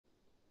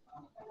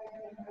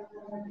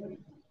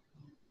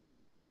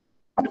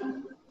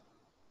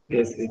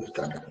Yes, it's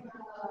started.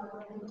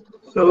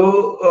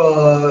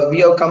 So we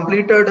have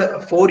completed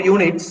 4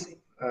 units.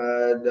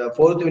 The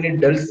fourth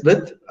unit deals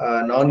with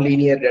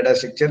non-linear data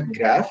structure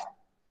graph.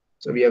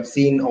 So we have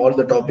seen all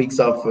the topics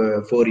of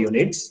 4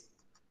 units.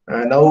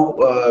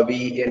 Now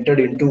we entered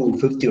into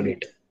fifth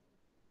unit.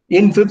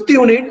 In fifth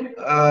unit,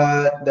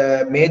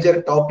 the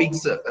major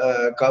topics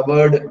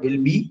covered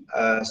will be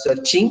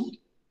searching,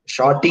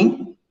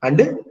 sorting,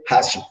 and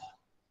hashing.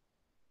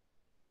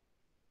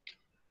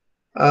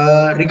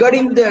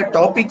 Regarding the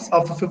topics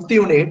of fifth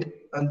unit,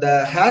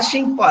 the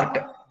hashing part,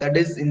 that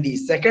is in the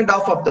second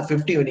half of the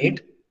fifth unit,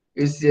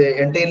 is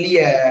entirely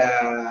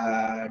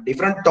a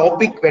different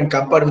topic when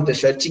compared with the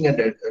searching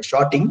and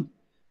sorting.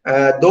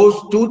 Those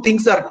two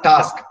things are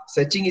task.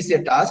 Searching is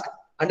a task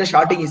and the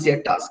sorting is a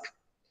task.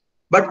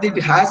 But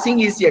the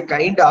hashing is a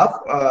kind of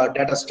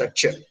data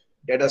structure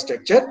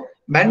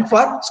meant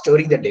for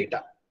storing the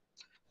data.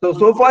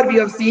 So far we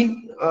have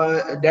seen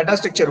data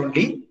structure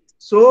only.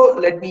 So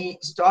let me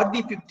start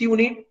the fifth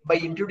unit by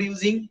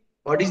introducing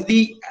what is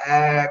the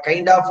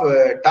kind of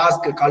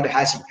task called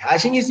hashing.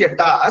 Hashing is a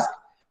task,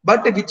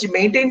 but which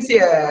maintains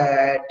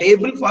a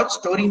table for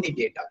storing the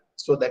data.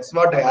 So that's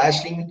what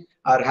hashing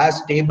or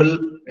hash table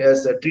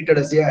is treated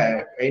as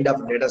a kind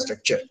of data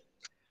structure.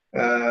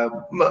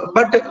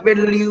 But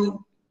when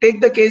you take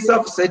the case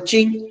of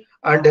searching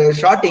and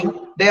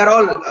sorting, they are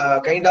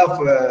all kind of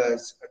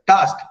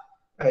task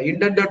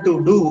intended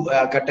to do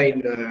a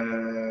certain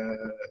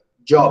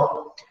job.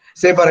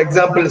 Say for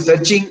example,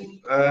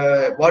 searching,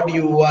 what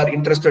you are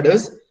interested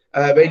is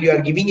when you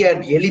are giving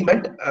an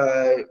element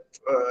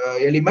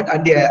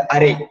and an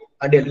array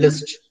and a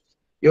list.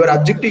 Your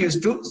objective is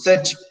to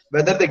search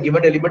whether the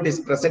given element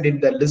is present in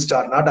the list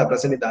or not, or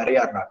present in the array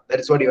or not. That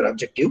is what your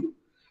objective.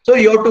 So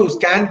you have to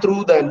scan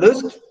through the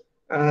list.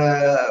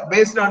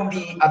 Based on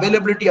the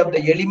availability of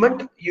the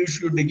element, you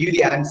should give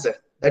the answer.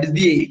 That is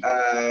the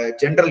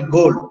general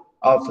goal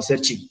of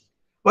searching.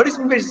 What is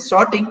meant by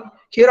sorting?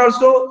 Here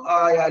also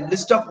a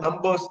list of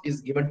numbers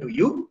is given to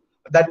you.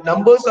 That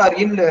numbers are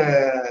in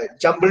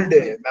jumbled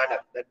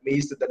manner. That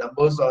means the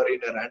numbers are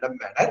in a random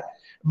manner.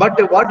 But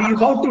what you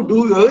have to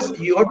do is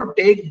you have to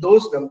take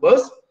those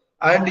numbers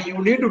and you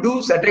need to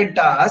do certain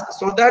tasks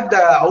so that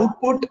the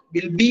output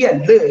will be a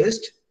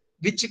list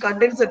which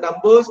contains the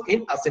numbers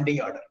in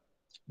ascending order.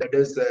 That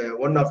is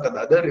one after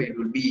the other.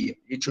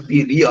 It should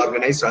be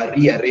reorganized or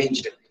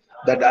rearranged.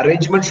 That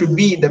arrangement should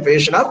be in the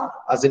fashion of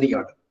ascending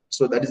order.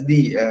 So that is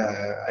the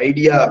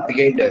idea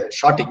behind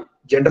sorting,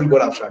 general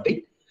goal of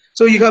sorting.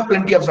 So you have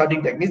plenty of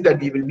sorting techniques that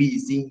we will be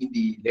seeing in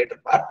the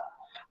later part.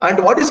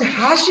 And what is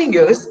hashing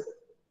is,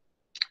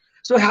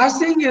 so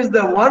hashing is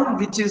the one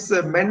which is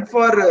meant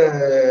for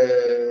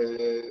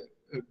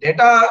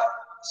data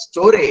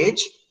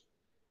storage,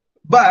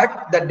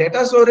 but the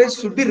data storage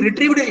should be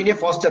retrieved in a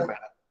faster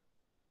manner.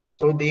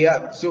 So they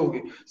are, so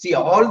see,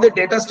 all the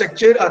data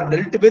structure are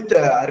dealt with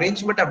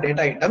arrangement of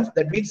data items.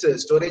 That means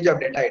storage of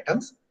data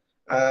items.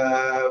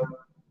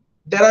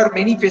 There are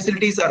many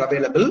facilities are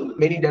available,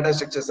 many data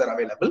structures are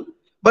available,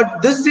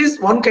 but this is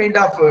one kind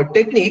of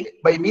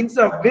technique by means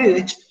of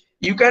which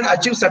you can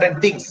achieve certain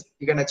things.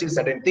 You can achieve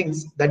certain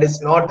things that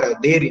is not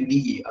there in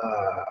the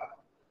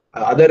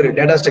other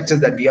data structures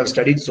that we have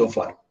studied so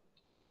far.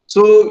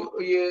 So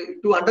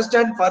to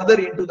understand further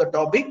into the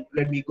topic,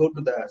 let me go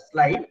to the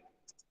slide.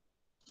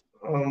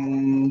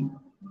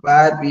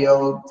 Where we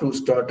have two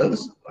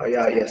starters.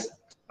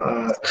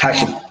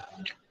 Hashing.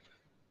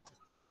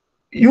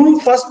 You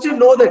first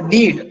know the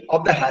need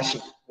of the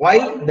hashing.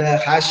 Why the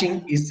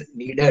hashing is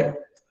needed?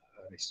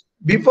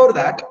 Before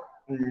that,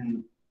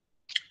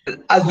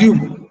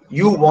 assume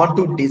you want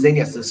to design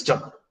a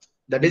system.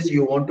 That is,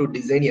 you want to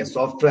design a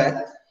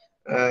software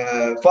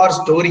for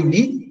storing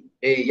the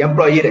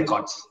employee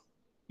records.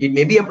 It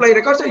may be employee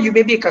records, or you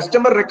may be a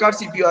customer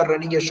records if you are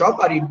running a shop,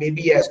 or it may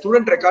be a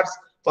student records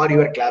for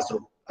your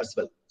classroom as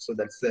well. So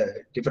that's a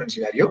different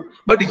scenario.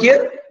 But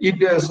here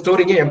it is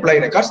storing a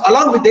employee records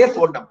along with their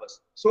phone numbers.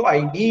 So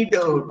I need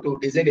to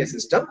design a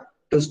system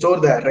to store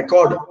the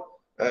record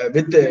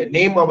with the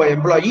name of an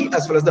employee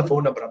as well as the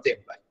phone number of the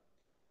employee.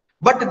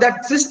 But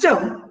that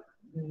system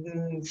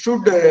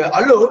should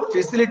allow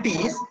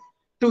facilities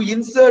to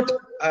insert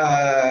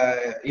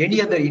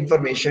any other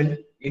information,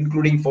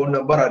 including phone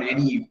number or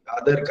any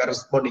other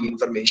corresponding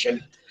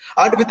information.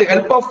 And with the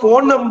help of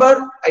phone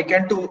number, I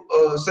can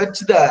search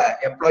the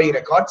employee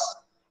records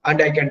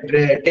and I can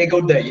take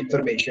out the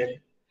information.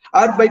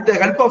 Or by the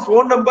help of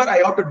phone number,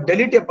 I have to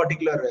delete a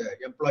particular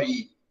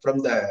employee from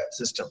the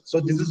system.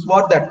 So this is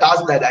what the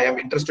task that I am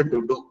interested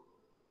to do.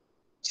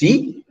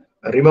 See,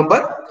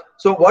 remember.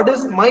 So what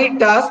is my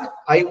task?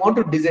 I want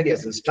to design a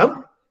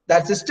system.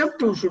 That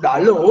system should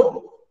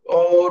allow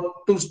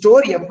to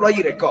store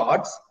employee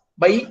records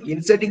by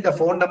inserting the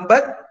phone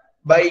number,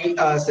 by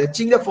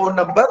searching the phone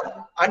number,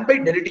 and by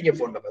deleting a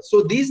phone number.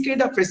 So these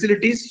kind of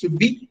facilities should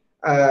be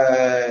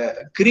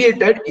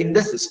created in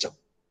the system.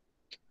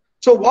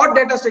 So what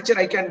data structure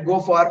I can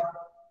go for?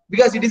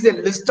 because it is a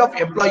list of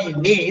employee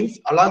names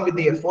along with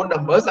their phone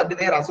numbers and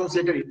their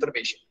associated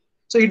information.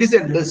 So it is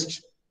a list.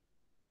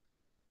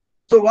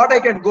 So what I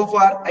can go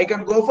for? I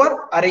can go for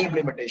array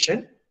implementation,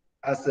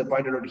 as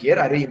pointed out here,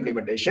 array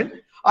implementation,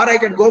 or I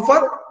can go for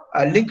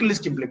linked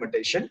list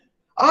implementation,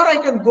 or I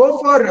can go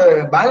for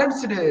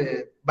balanced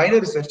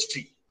binary search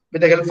tree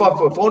with the help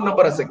of phone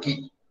number as a key.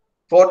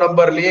 Phone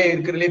number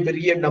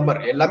பெரிய number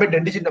எல்லாமே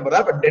 10 digit number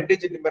தான். But 10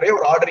 digit நம்பரே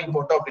ஒரு ordering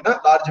போட்டோம் அப்படின்னா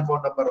large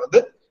phone number வந்து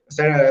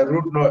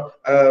root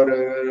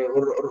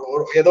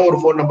ஏதோ ஒரு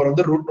ஃபோன் நம்பர்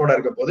வந்து ரூட் நோடா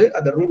இருக்க போது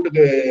அந்த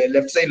ரூட்டுக்கு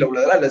லெஃப்ட் சைட்ல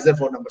உள்ளதெல்லாம் லெஸர்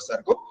ஃபோன் நம்பர்ஸா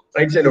இருக்கும்,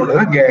 ரைட் சைட்ல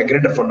உள்ளதெல்லாம்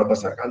கிரேட்டர் ஃபோன்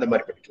நம்பர்ஸா இருக்கும். அந்த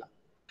மாதிரி பண்ணிக்கலாம்.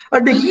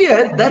 And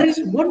here there is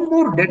one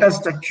more data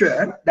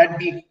structure that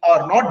we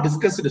are not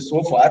discussed so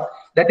far,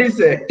 that is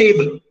a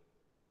table.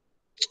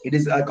 It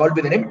is called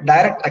by the name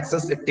direct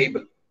access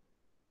table.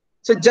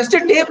 So just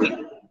a table.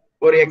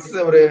 ஒரு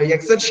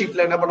XL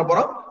ஷீட்ல என்ன பண்ண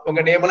போறோம்,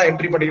 உங்க name எல்லாம்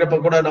entry பண்ணிக்கிறப்ப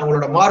கூட நான்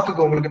உங்களோட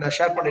மார்க்குக்கு உங்களுக்கு நான்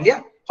ஷேர் பண்ணலையா,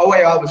 how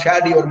I have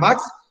shared your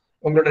marks.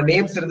 உங்களோட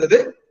நேம்ஸ் இருந்தது,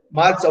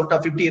 marks out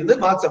of 50 இருந்தது,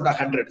 marks out of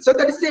 100. So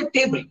that is a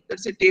table.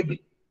 That's a table.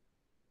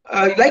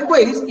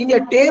 Likewise, in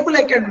a table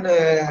I can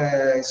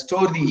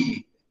store the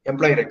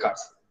employee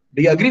records. Do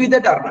you agree with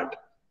that or not?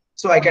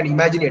 So I can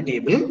imagine a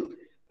table,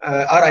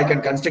 or I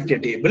can construct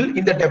a table.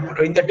 In the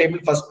table,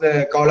 first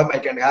column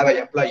I can have an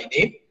employee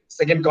name.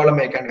 Second column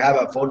I can have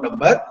a phone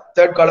number.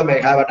 Third column I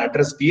have an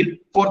address field.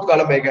 Fourth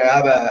column I can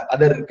have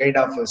other kind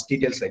of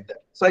details like that.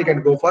 So I can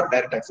go for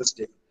direct access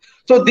table.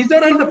 So these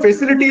are all the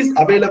facilities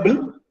available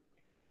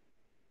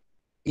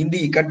in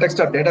the context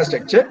of data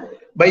structure,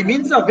 by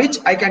means of which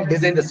I can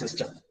design the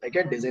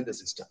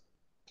system.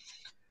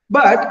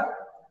 But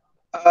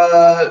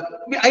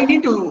I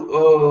need to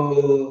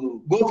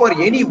go for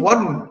any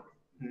one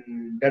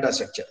data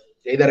structure.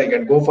 Either I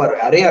can go for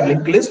array or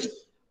linked list,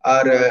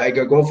 or I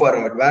can go for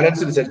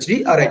balanced search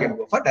tree, or I can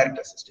go for direct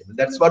access table.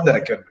 That's what the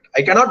requirement.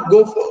 I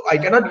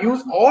cannot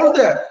use all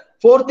the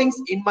 4 things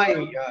in my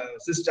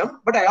system,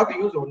 but I have to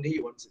use only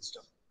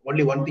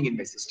one thing in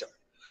my system.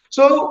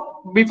 So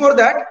before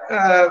that,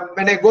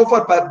 when I go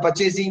for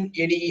purchasing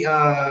any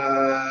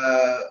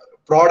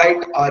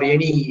product or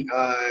any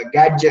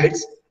gadgets,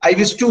 I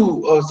wish to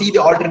see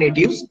the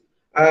alternatives,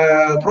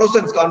 pros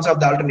and cons of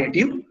the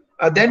alternative.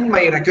 Then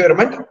my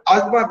requirement,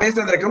 based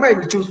on the requirement, I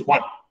will choose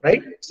one.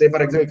 Right? Say for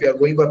example, if you are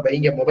going for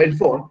buying a mobile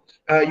phone,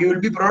 you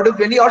will be provided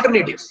with many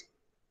alternatives.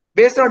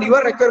 Based on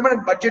your requirement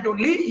and budget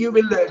only, you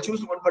will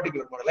choose one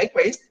particular model.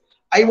 Likewise,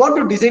 I want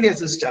to design a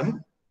system.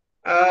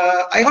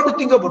 I have to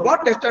think about what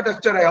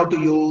texture I have to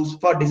use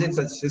for design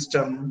such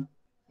system.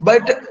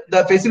 But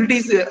the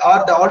facilities or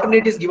the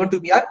alternatives given to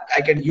me are,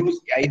 I can use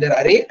either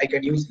array, I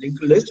can use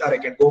linked list, or I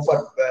can go for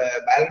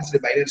balanced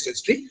binary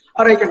search tree,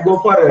 or I can go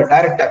for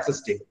direct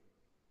access table.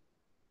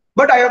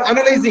 But I am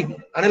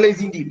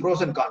analyzing the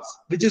pros and cons,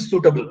 which is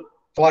suitable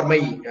for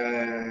my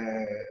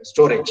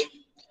storage.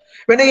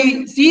 When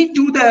I see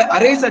to the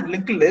arrays and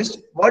linked list,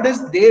 what is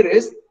there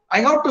is, I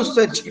have to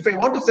search. If I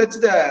want to search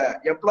the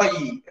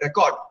employee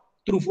record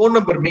through phone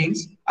number means,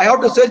 I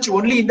have to search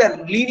only in the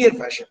linear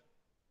fashion.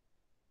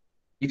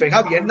 If I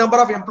have n number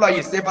of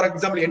employees, say for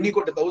example, n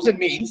equal to 1000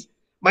 means,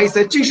 my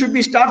searching should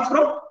be start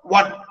from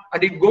 1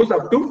 and it goes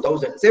up to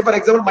 1000. Say for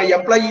example, my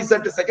employee is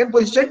at the second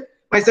position,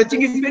 my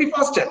searching is very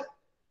faster.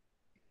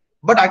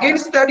 But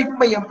against that, if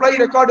my employee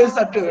record is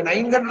at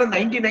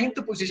 999th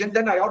position,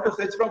 then I have to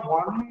search from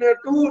 1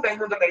 to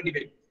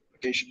 995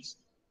 locations.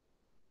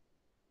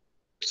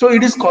 So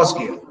it is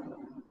costlier.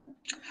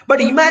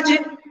 But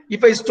imagine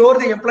if I store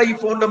the employee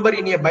phone number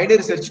in a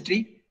binary search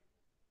tree.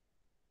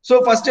 So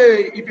first,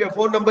 if your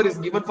phone number is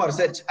given for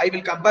search, I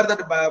will compare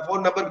that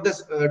phone number with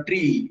this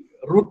tree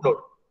root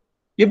node.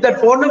 If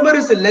that phone number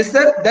is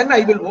lesser, then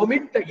I will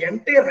omit the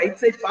entire right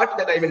side part,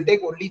 then I will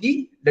take only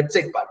the left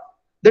side part.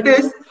 That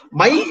is,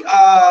 my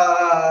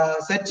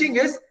searching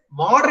is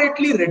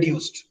moderately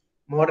reduced.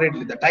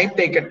 The time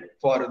taken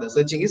for the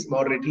searching is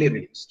moderately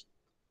reduced.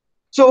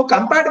 So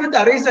compared with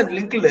arrays and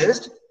linked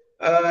list,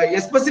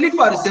 especially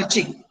for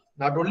searching,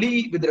 not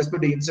only with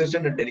respect to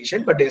insertion and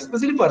deletion, but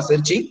especially for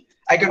searching,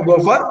 I can go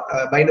for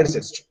binary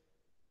search tree.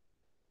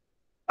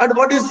 And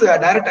what is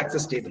direct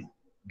access table?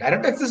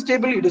 Direct access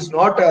table, it is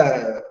not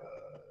a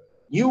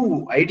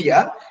new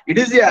idea. It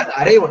is an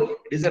array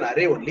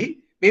only.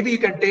 Maybe you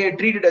can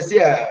treat it as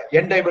a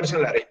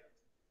n-dimensional array.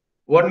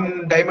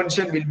 One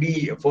dimension will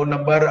be a phone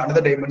number,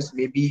 another dimension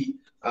may be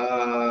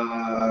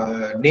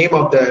name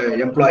of the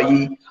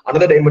employee,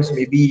 another dimension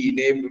may be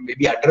name,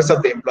 maybe address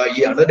of the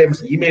employee, another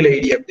dimension email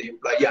ID of the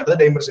employee, another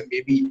dimension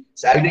may be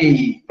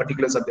salary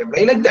particulars of the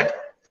employee. Like that,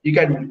 you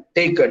can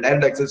take a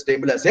direct access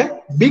table as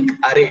a big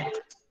array,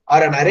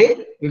 or an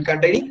array will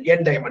contain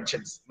n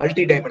dimensions,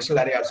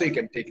 multi-dimensional array also you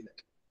can take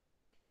that.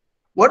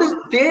 What is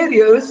there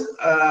is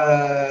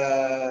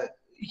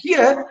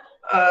here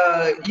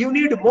you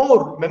need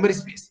more memory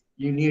space.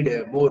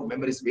 More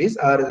memory space,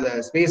 or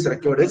the space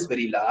required is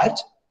very large.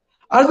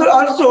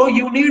 Also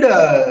you need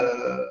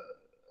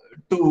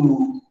to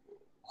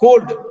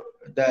hold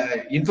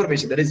the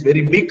information, that is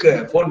very big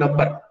phone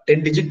number,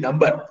 10-digit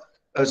number,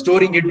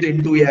 storing it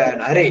into an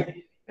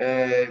array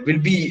will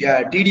be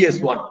a tedious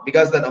one,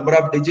 because the number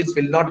of digits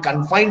will not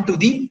confine to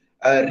the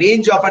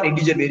range of an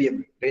integer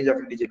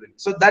variable.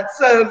 So that's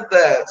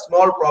the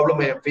small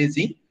problem I am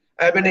facing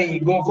when I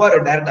go for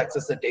a direct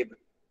access table.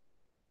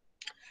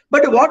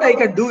 But what I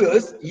can do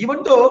is,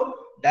 even though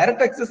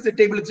direct access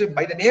table is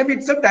by the name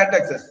itself direct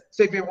access,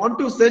 so if I want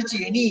to search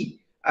any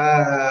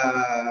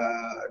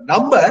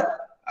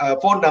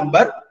phone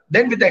number,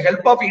 then with the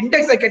help of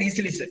index I can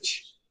easily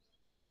search.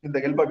 With the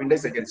help of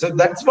index again. So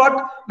that's what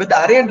with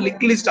the array and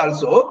linked list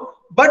also.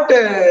 But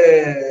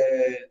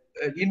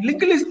in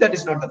linked list, that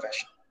is not the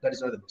fashion.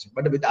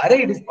 But with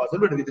array it is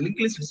possible, but with linked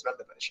list it's not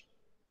the fashion.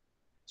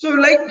 So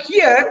like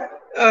here,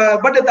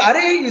 but the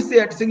array is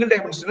at single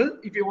dimensional.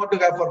 If you want to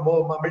have for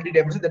more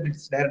multi-dimensional, then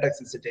it's direct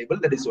access table.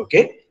 That is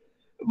okay.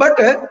 But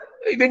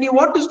when you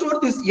want to store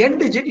this n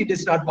digit, it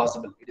is not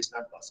possible.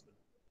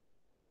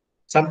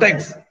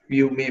 Sometimes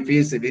you may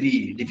face a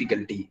very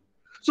difficulty.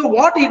 So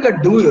what you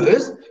can do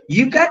is,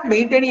 you can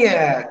maintain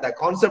the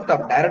concept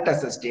of direct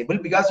access table,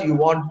 because you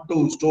want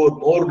to store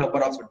more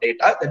number of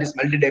data, that is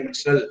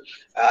multi-dimensional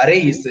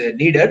array is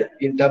needed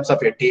in terms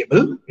of a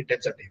table.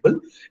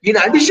 In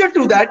addition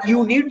to that,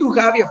 you need to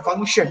have a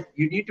function.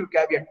 You need to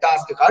have a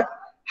task called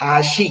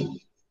hashing.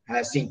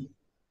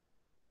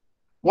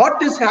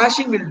 What this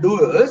hashing will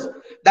do is,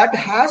 that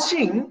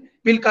hashing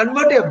will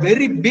convert a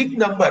very big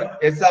number,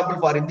 example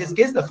for in this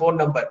case the phone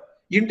number,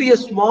 into a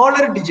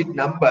smaller digit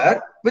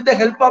number with the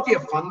help of a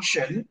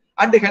function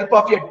and the help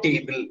of a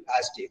table,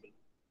 hash table.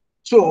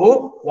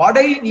 So what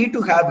I need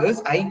to have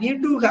is, I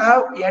need to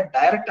have a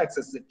direct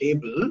access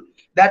table.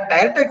 That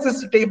direct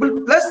access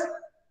table plus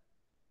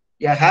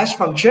a hash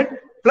function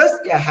plus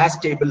a hash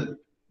table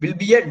will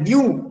be a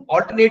new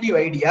alternative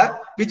idea,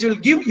 which will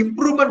give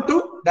improvement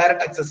to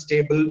direct access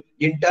table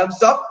in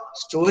terms of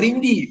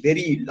storing the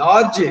very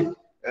large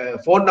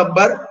phone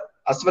number,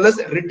 as well as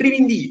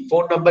retrieving the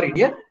phone number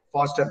in a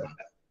faster manner.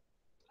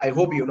 I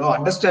hope you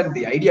understand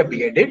the idea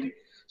behind it.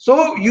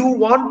 So you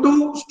want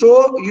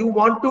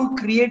to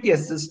create a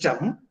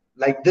system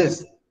like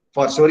this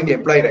for storing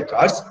employee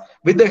records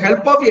with the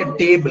help of a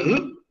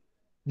table.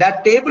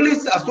 That table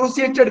is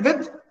associated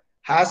with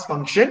hash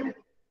function.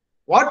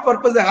 What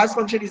purpose the hash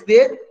function is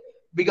there?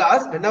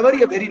 Because whenever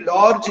a very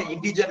large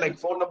integer like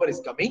phone number is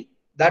coming,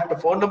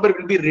 that phone number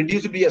will be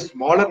reduced to be a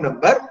smaller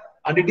number,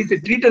 and it is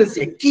treated as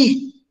a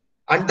key.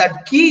 And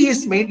that key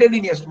is maintained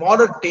in a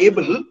smaller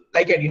table,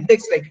 like an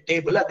index like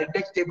table, and the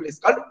index table is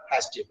called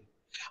hash table.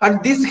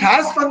 And this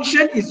hash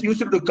function is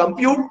used to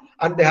compute,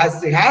 and the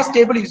hash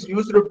table is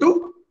used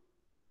to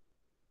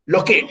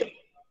locate.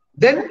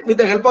 Then with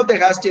the help of the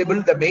hash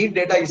table, the main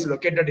data is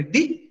located in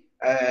the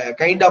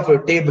kind of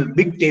a table,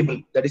 big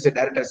table, that is a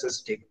direct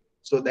access table.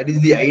 So that is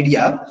the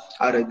idea,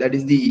 or that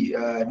is the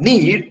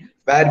need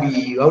where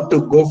we have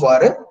to go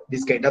for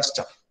this kind of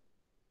stuff.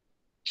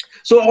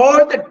 So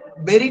all the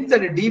merits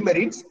and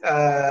demerits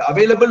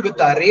available with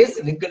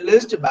arrays, linked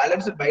list,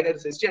 balanced binary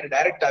system, and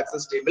direct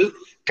access table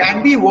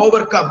can be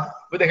overcome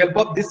with the help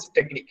of this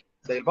technique.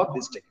 So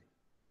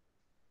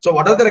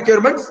what are the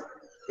requirements?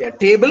 A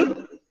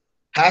table,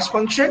 hash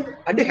function,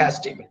 and a hash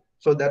table.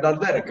 So that are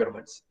the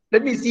requirements.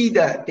 Let me see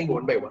the thing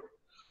one by one.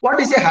 What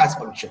is a hash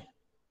function?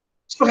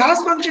 So hash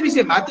function is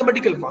a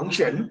mathematical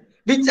function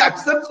which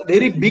accepts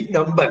very big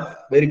number.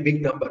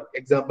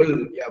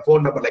 Example, a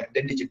phone number like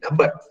 10-digit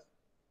number.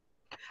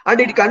 And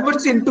it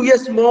converts into a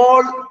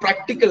small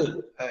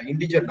practical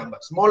integer number,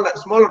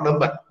 smaller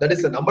number. That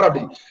is the number of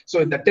digits.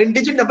 So in the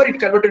 10-digit number, it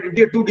converted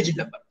into a 2-digit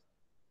number.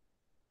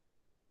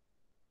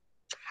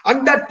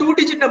 And that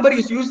 2-digit number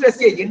is used as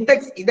an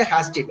index in the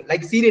hash table,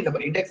 like serial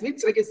number. Index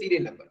means like a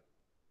serial number.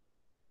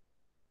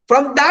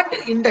 From that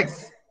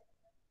index,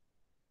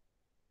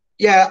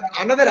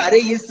 another array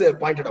is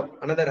pointed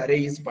out. That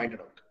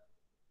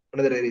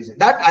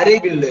array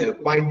will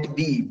point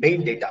the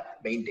main data.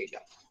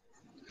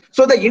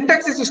 So the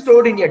index is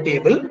stored in a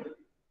table.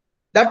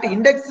 That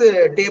index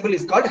table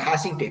is called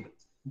hashing table,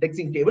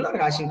 indexing table or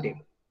hashing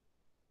table.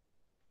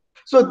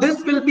 So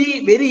this will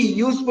be very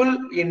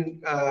useful in,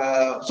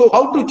 so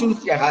how to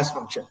choose a hash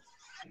function?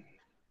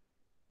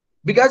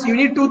 Because you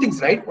need two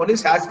things, right? One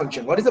is hash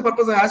function. What is the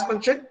purpose of hash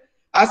function?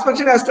 Hash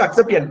function has to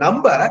accept a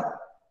number,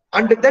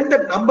 and then the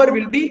number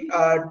will be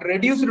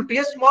reduced to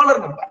a smaller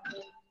number.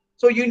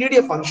 So you need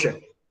a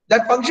function.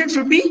 That function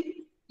should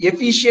be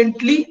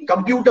efficiently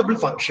computable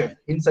function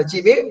in such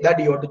a way that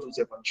you have to choose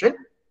a function.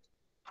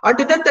 And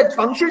then that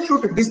function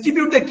should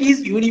distribute the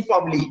keys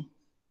uniformly.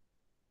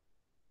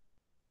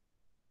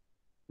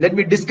 Let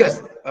me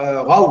discuss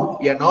how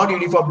a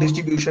non-uniform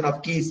distribution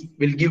of keys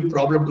will give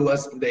problem to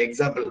us in the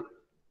example.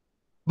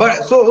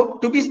 But so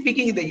to be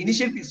speaking, in the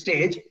initial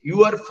stage,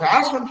 your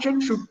hash function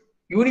should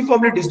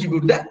uniformly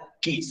distribute the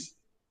keys.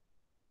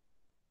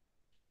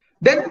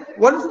 Then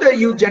once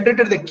you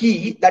generated the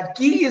key, that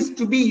key is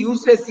to be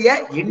used as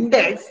a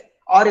index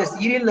or a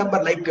serial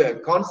number like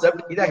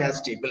concept in a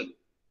hash table.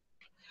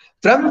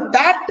 From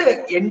that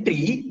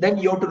entry, then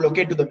you have to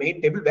locate to the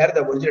main table where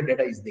the original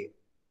data is there.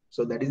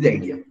 So that is the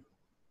idea.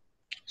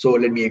 So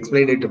let me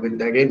explain it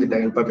again with the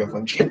help of a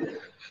function.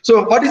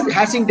 So what is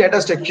hashing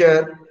data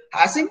structure?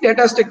 Hashing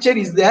data structure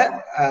is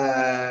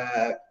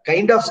the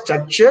kind of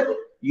structure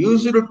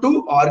used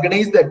to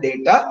organize the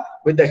data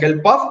with the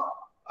help of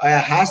a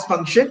hash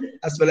function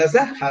as well as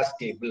a hash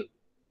table.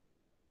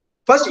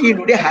 First, you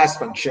need a hash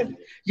function.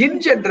 In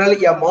general, a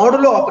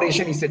modulo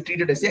operation is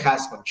treated as a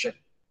hash function.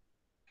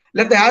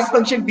 Let the hash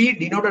function be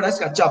denoted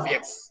as h of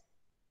x.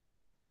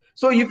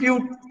 So if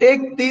you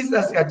take this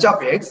as h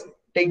of x,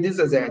 take this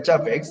as a h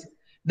of x,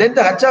 then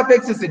the h of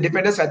x is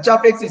defined as h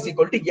of x is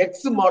equal to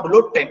x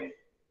modulo 10.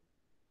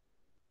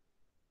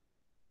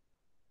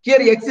 Here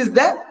x is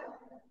the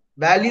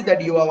value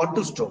that you want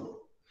to store.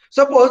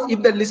 Suppose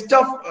if the list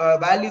of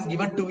values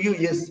given to you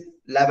is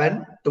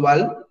 11,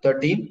 12,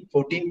 13,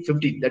 14,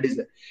 15, that is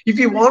the. If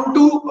you want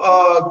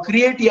to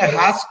create a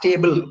hash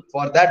table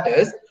for that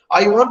is,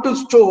 I want to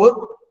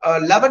store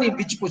 11 in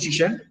which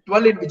position,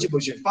 12 in which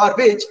position, for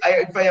which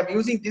if I am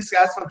using this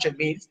hash function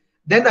means,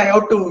 then I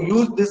have to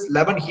use this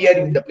 11 here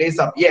in the place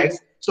of x.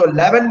 So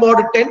 11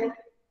 mod 10,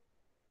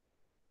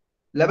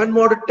 11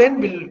 mod 10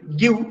 will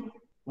give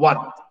 1.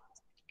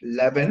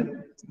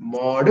 11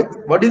 mod,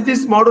 what is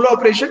this modulo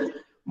operation?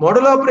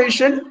 Modulo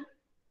operation,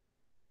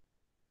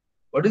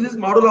 what is this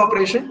modulo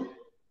operation?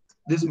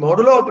 This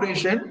modulo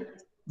operation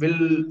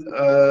will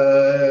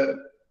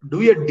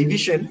do a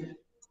division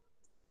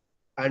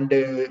and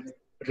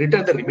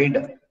return the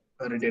remainder.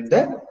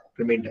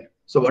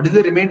 So what is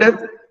the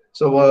remainder?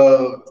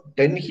 So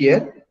 10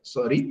 here,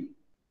 sorry,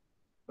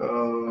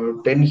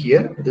 10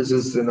 here. This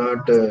is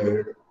not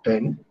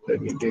 10.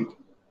 Let me take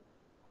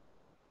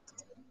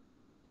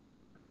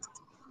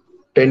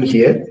 10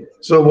 here.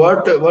 So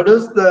what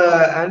is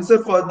the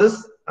answer for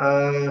this?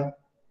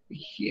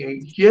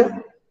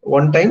 Here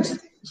 1 times,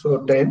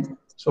 so 10.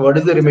 So what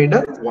is the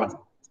remainder? 1.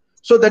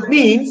 So that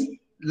means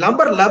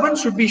number 11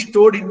 should be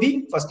stored in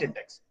the first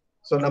index.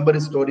 So number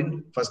is stored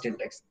in first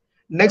index.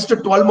 Next to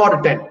 12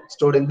 mod 10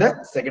 stored in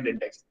the second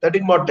index.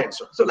 13 mod 10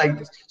 stored. So like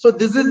this. So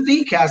this is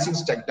the hashing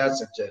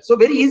structure. So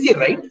very easy,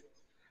 right?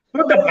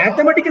 So the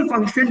mathematical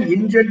function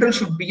in general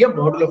should be a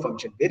modulo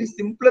function. Very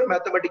simpler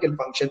mathematical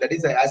function, that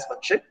is a hash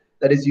function,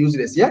 that is used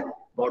as a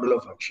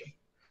modulo function.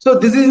 So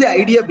this is the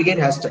idea behind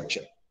hash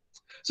structure.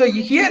 So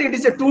here it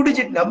is a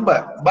 2-digit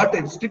number, but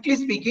strictly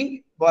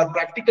speaking, for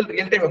practical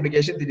real-time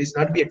application, it is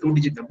not be a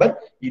 2-digit number.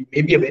 It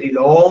may be a very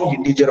long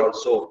integer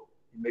also.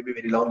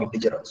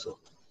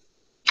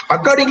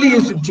 Accordingly,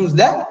 you should choose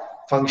the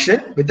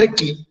function with a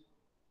key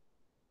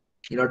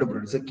in order to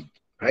produce a key,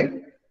 right?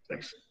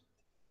 Next.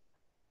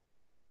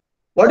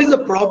 What is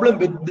the problem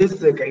with this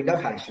kind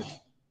of hashing?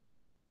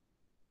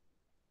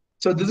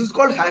 So this is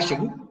called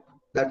hashing.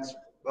 That's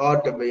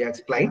what we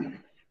explained.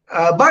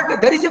 But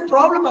there is a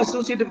problem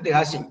associated with the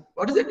hashing.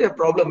 What is it? The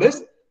problem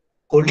is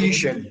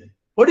collision.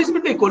 What is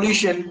meant by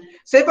collision?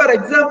 Say for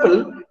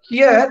example,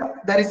 here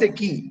there is a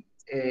key.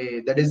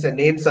 That is the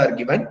names are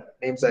given.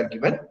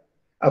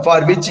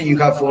 For which you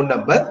have phone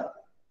number.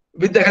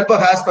 With the help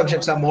of hash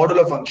function, some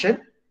modulo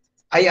function,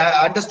 I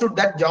understood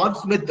that John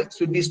Smith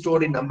should be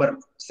stored in number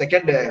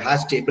 2nd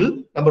hash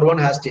table, number 1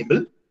 hash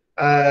table.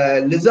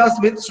 Lisa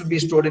Smith should be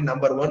stored in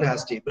number 1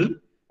 hash table.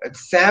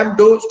 Sam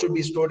Doe should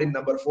be stored in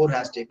number 4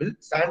 hash table.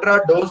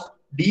 Sandra Doe's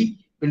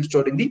D will be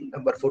stored in the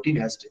number 14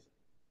 hash table.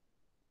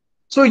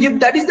 So if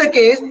that is the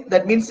case,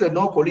 that means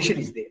no collision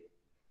is there.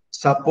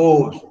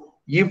 Suppose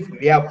if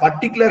we have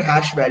particular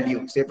hash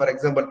value, say for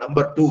example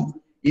number 2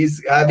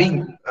 is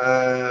having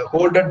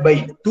holded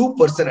by 2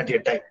 persons at a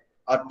time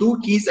or 2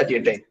 keys at a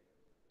time.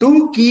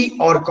 2 keys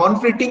are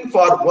conflicting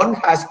for 1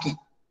 hash key.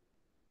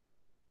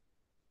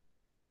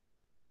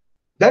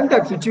 Then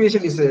that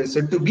situation is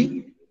said to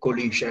be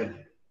collision.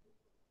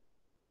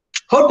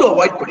 How to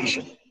avoid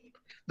collision?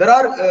 There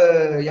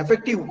are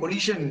effective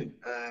collision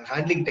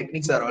handling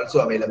techniques are also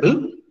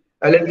available.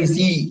 Let me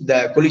see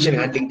the collision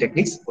handling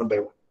techniques one by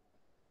one.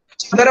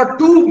 So there are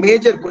 2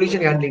 major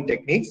collision handling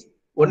techniques.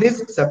 One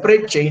is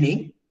separate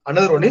chaining.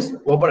 Another one is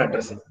open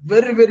addressing.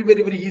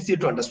 Very easy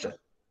to understand.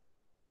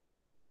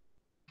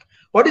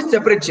 What is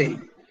separate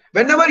chaining?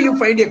 Whenever you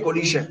find a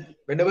collision,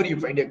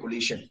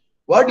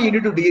 what you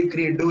need to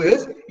do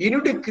is you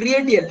need to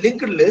create a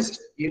linked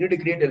list.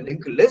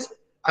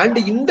 And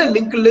in the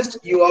linked list,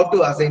 you have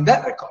to assign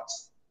the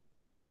records.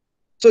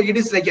 So it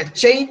is like a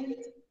chain.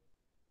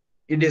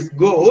 It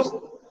goes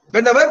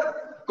whenever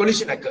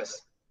collision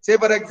occurs. Say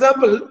for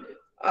example,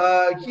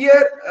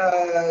 here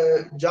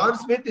John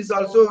Smith is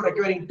also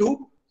requiring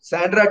 2.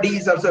 Sandra D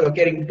is also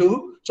requiring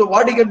 2. So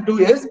what you can do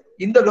is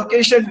in the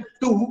location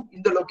 2,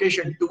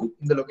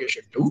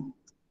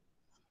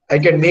 I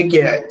can make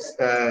a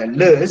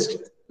list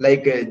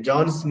like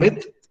John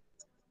Smith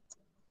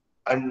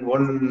and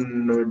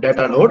one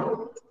data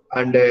node,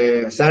 and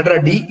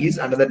Sandra D is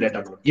another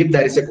data node if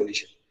there is a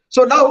collision.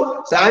 So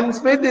now Sam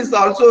Smith is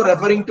also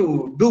referring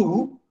to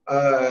 2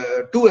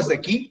 as a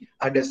key,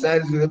 and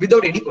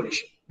without any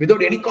collision,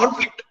 without any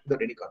conflict.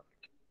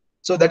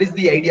 So that is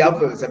the idea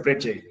of separate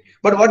chain.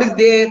 But what is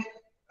their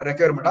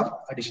requirement of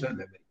additional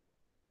memory?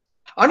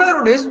 Another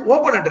one is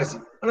open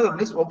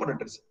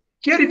addressing.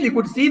 Here if you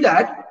could see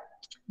that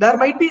there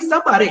might be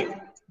some array.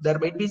 there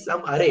might be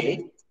some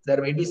array.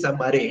 There might be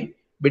some array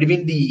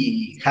between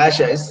the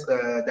hashes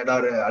that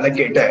are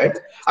allocated,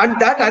 and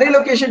that array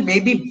location may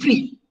be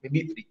free.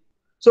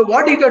 So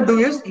what you can do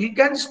is you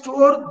can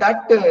store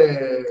that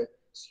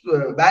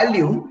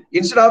value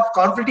instead of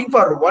conflicting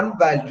for one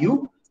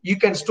value. You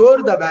can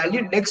store the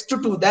value next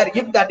to there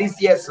if that is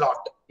a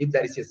slot. If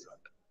there is a slot,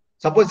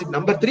 suppose if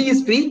number 3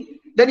 is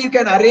free, then you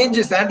can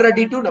arrange Sandra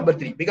D to number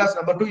 3 because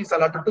number 2 is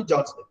allotted to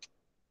John Smith.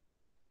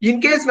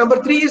 In case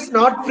number 3 is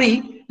not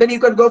free, then you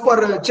can go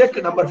for check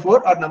number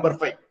 4 or number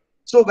 5.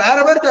 So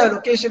wherever the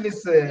location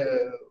is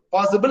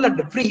possible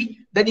and free,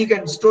 then you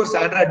can store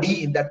Sandra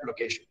D in that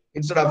location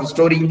instead of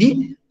storing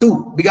the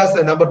 2 because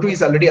the number 2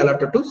 is already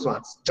allotted to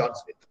John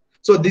Smith.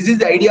 So this is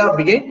the idea of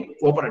again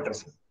open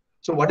addressing.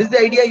 So what is the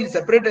idea in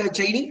separate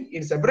chaining?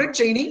 In separate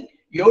chaining,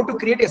 you have to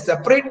create a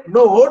separate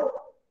node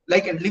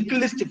like a linked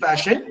list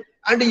fashion,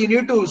 and you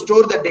need to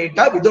store the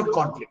data without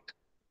conflict.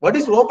 What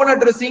is open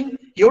addressing?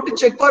 You have to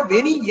check for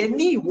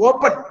any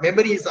open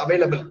memory is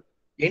available,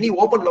 any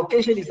open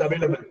location is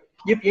available.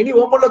 If any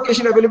open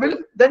location available,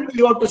 then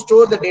you have to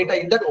store the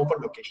data in that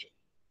open location.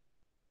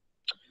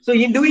 So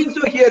in doing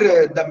so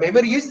here, the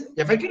memory is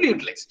effectively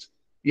utilized.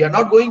 We are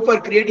not going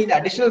for creating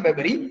additional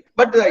memory,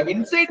 but the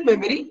inside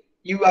memory,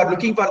 you are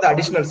looking for the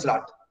additional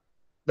slot.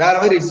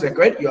 Wherever it's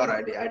required, you are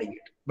adding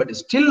it. But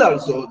still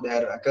also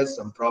there occurs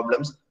some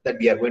problems that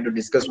we are going to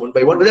discuss one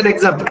by one with an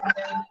example.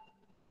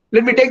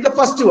 Let me take the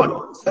first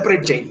one,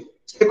 separate chain.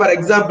 Say for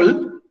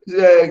example,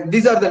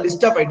 these are the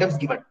list of items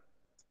given.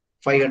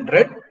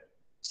 500,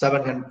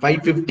 700,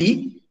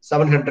 550,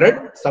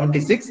 700,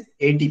 76,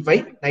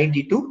 85,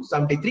 92,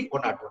 73,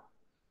 101.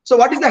 So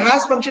what is the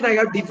hash function I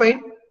have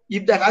defined?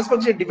 If the hash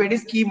function defined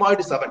is key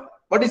mod 7.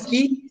 What is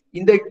key?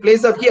 In the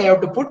place of key, I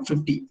have to put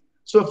 50.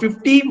 So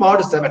 50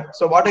 mod 7.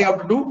 So what I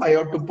have to do? I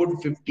have to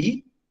put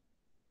 50.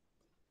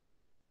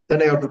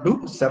 Then I have to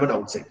do 7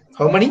 outside.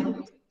 How many?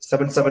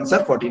 7 7s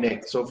are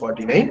 49. So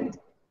 49.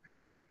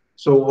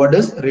 So what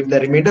is the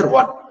remainder?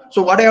 1.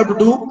 So what I have to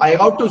do? I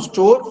have to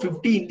store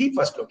 50 in the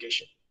first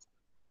location.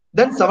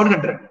 Then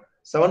 700.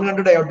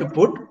 700 I have to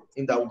put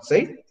in the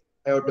outside.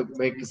 I have to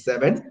make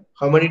 7.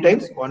 How many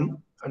times?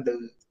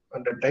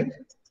 100 times.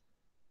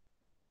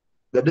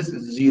 That is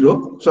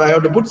 0. So I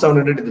have to put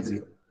 700 in the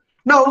 0.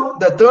 Now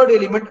the third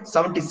element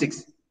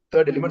 76.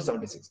 Third element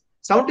 76.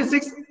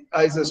 76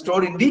 is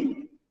stored in the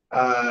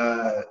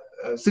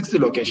sixth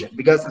location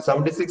because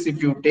 76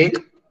 if you take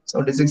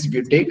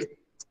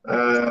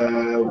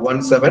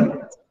 1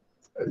 7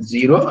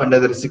 0,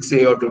 another 6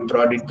 you have to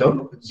draw it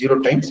down 0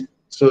 times.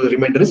 So the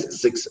remainder is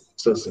 6.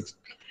 So 6.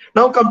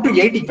 Now come to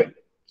 85.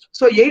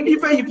 So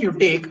 85 if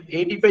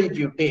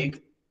you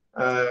take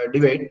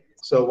divide.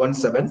 So 1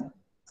 7.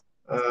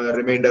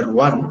 Remainder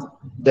 1,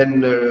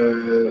 then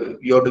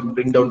you have to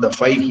bring down the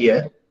 5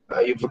 here.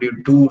 You put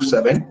your 2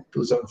 7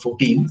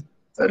 14.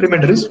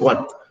 Remainder is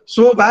 1.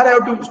 So where I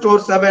have to store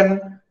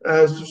 7,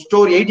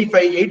 store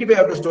 85. 85 I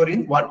have to store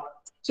in 1.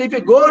 So if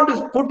you go on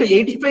to put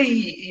 85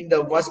 in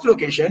the first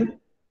location,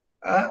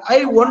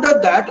 I wonder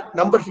that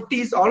number 50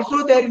 is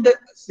also there in the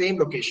same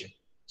location.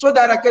 So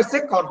there occurs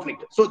a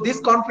conflict. So this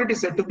conflict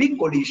is said to be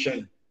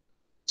collision.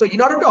 So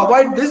in order to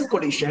avoid this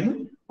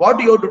collision, what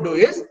you have to do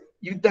is,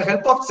 with the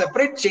help of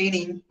separate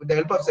chaining,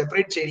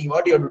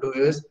 what you have to do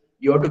is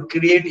you have to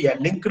create a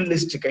linked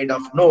list kind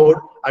of node,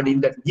 and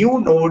in that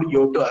new node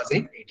you have to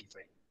assign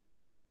 85.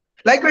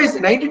 Likewise,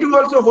 92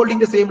 also holding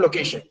the same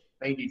location.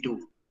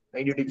 92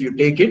 if you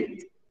take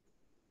it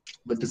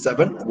with the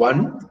 7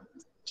 1,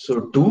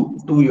 so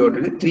 2 you have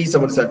to do 3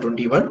 7s are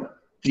 21,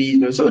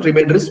 3, so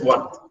remainder is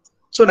 1.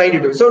 So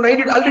 92. So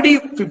 92 already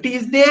 50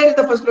 is there in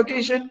the first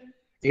location.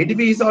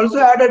 85 is also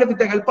added with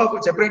the help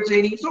of separate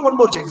chaining. So one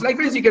more chain.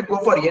 Likewise, you can go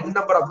for n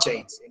number of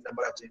chains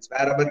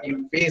wherever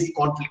you face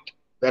conflict.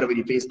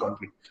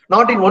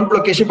 Not in one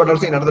location, but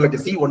also in another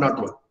location. See 1 or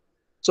 2.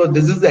 So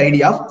this is the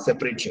idea of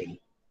separate chaining.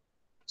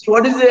 So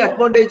what is the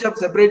advantage of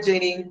separate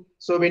chaining?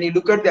 So when you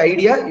look at the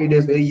idea, it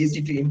is very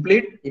easy to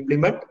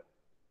implement,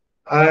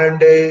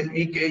 and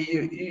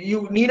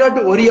you need not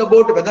to worry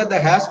about whether the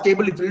hash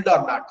table is filled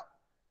or not,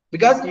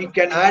 because you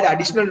can add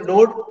additional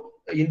node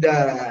in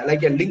the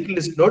like a linked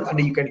list node, and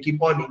you can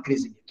keep on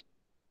increasing it.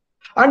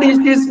 And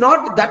it is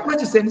not that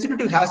much sensitive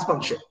to hash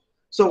function.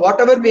 So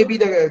whatever may be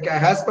the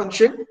hash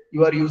function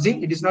you are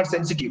using, it is not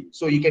sensitive.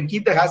 So you can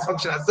keep the hash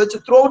function as such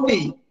throughout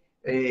the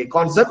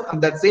concept,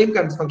 and that same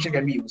function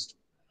can be used.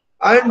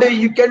 And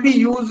you can be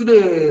used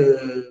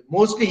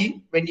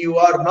mostly when you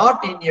are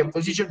not in a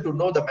position to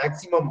know the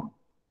maximum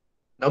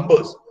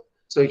numbers.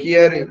 So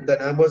here the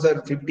numbers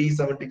are 50,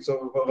 70.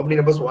 So how many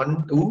numbers?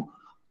 1, 2,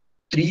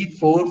 3,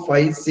 4,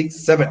 5, 6,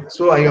 7.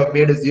 So I have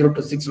made a 0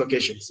 to 6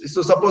 locations.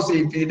 So suppose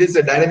if it is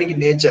a dynamic in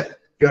nature,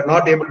 you are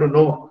not able to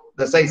know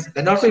the size,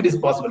 then also it is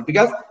possible,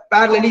 because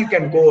parallelly you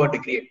can go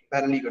and create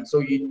parallelly. So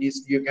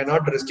you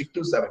cannot restrict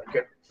to 7.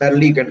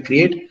 Parallelly you can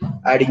create,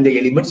 adding the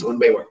elements one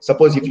by one.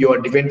 Suppose if you are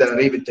defined the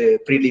array with a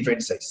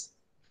predefined size.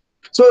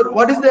 So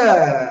what is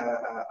the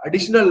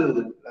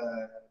additional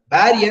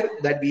barrier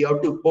that we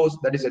have to pose?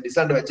 That is a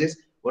disadvantages.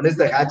 One is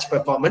the hash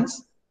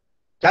performance.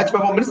 Cache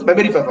performance,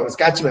 memory performance,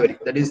 cache memory.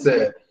 That is,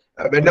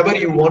 whenever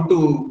you want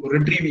to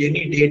retrieve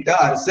any data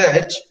or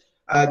search,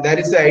 there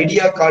is an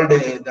idea called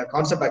the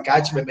concept of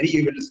cache memory.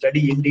 You will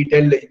study in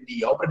detail in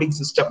the operating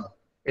system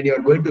when you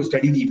are going to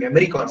study the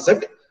memory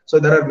concept. So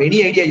there are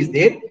many ideas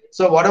there.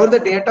 So whatever the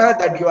data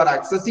that you are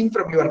accessing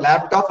from your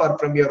laptop or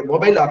from your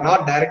mobile or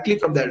not directly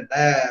from the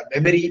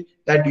memory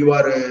that you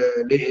are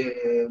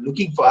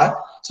looking for.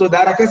 So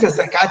there occurs as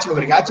a cache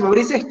memory. Cache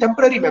memory is a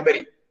temporary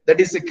memory that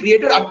is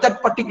created at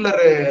that particular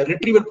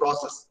retrieval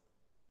process.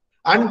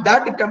 And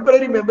that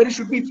temporary memory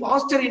should be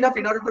faster enough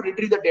in order to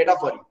retrieve the data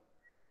for you.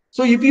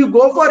 So if you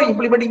go for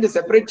implementing the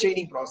separate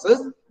chaining process,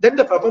 then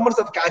the performance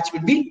of cache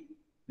will be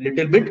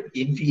little bit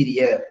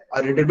inferior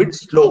or a little bit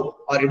slow,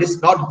 or it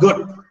is not good.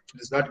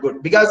 It is not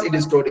good because it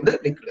is stored in the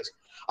linked list.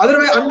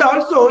 Otherwise, and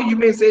also you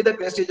may say that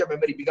wastage of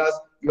memory because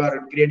you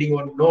are creating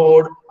one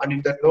node, and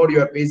in that node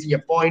you are placing a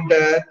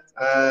pointer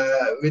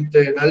with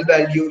the null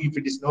value if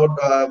it is not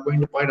going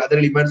to point other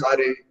elements, or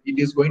it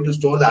is going to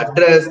store the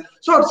address.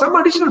 So some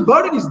additional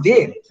burden is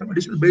there, some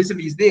additional burden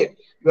is there.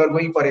 You are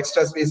going for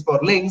extra space for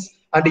links,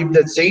 and if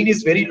the chain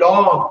is very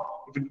long,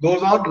 if it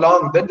goes on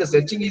long, then the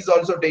searching is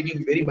also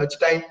taking very much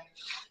time,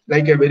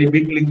 like a very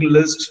big linked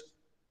list.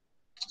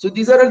 So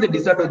these are all the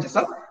disadvantages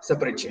of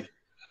separate chain.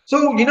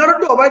 So in order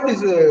to avoid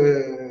this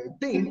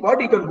thing, what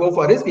you can go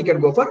for is, we can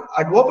go for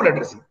open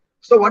addressing.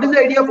 So what is the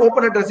idea of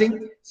open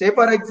addressing? Say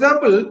for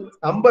example,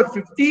 number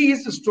 50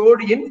 is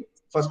stored in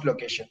first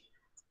location.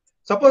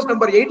 Suppose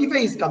number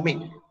 85 is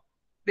coming.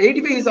 The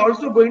 85 is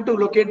also going to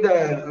locate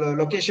the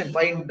location,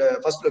 find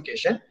the first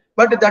location,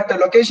 but that the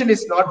location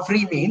is not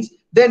free means,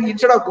 then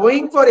instead of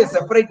going for a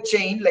separate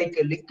chain like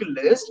a linked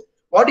list,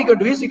 what you can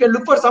do is you can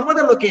look for some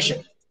other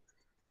location.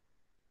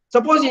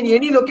 Suppose in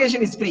any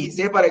location is free,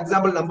 say for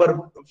example, number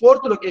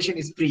 4th location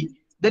is free,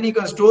 then you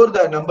can store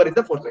the number in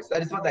the 4th place.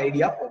 That is what the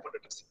idea of open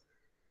addressing.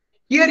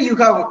 Here you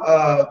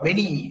have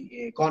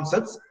many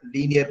concepts: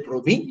 linear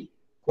probing,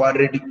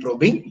 quadratic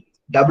probing,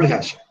 double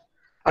hashing,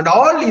 and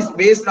all is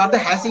based on the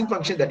hashing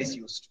function that is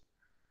used.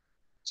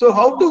 So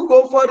how to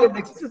go for the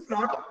next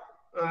slot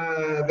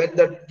when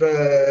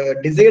the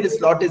desired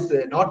slot is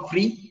not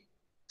free?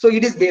 So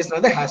it is based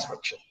on the hash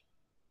function.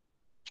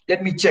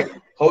 Let me check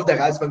how the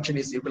hash function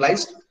is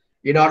utilized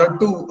in order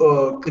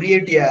to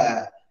create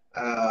a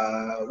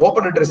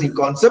open addressing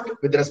concept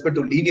with respect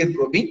to linear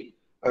probing,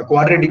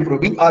 quadratic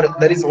probing, or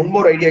there is one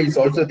more idea is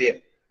also there,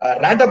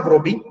 random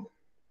probing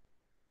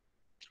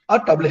or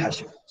double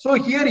hashing. So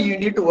here you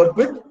need to work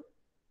with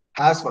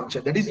hash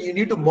function. That is, you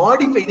need to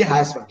modify the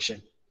hash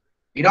function.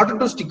 In order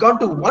to stick on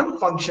to one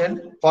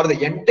function for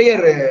the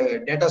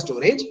entire data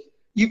storage,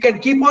 you can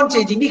keep on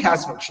changing the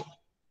hash function.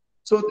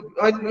 So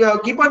when you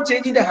keep on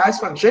changing the hash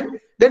function,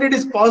 then it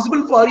is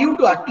possible for you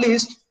to at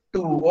least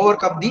to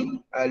overcome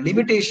the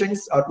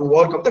limitations or to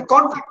overcome the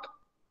conflict.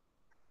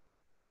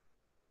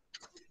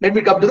 Let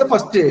me come to the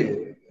first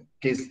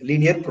case,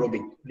 linear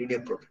probing.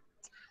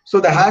 So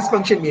the hash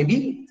function may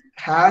be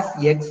hash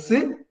x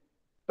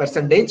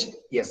percentage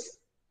yes.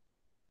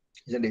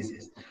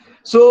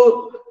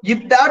 So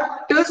if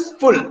that is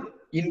full,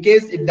 in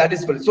case if that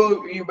is full,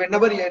 so you,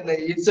 whenever an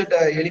insert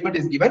element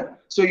is given,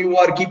 so you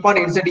are keep on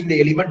inserting the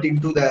element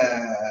into the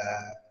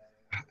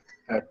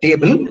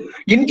table.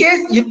 In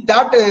case if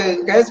that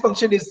hash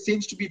function is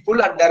seems to be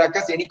full and there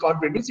occurs any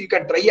conflict, you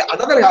can try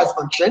another hash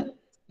function,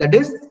 that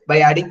is by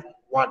adding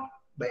one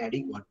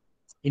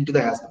into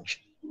the hash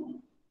function.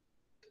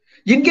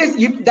 In case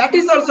if that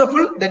is also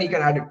full, then you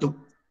can add 2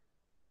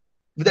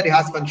 with the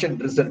hash function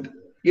result.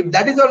 If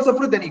that is also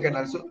full, then you can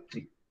also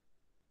 3.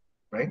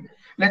 Right?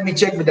 Let me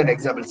check with an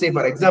example. Say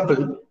for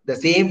example, the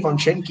same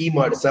function key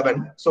mod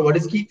 7. So what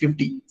is key?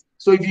 50.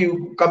 So if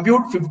you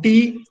compute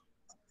 50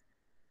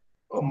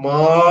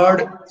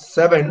 mod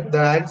 7, the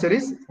answer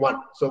is 1.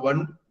 So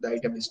 1, the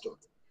item is stored.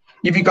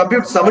 If you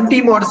compute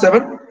 70 mod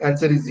 7,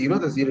 answer is 0,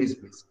 the 0 is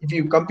placed. If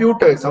you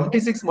compute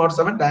 76 mod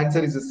 7, the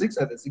answer is 6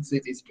 and the 6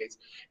 is placed.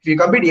 If you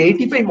compute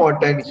 85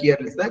 mod 10, here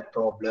is the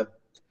problem.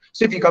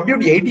 So if you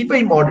compute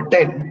 85 mod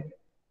 10,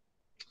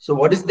 so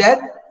what is that?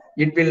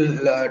 It will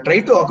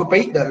try to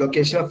occupy the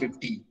location of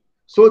 50.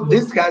 So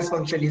this hash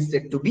function is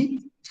said to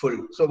be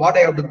full. So what I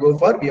have to go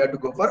for? We have to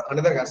go for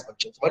another hash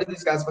function. So what is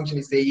this hash function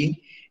is saying?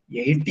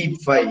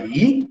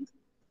 85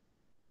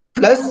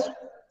 plus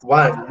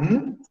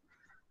 1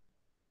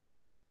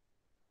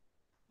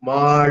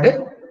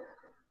 mod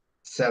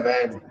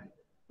 7.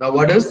 Now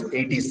what is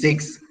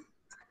 86?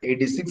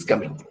 86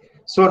 coming.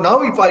 So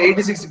now if for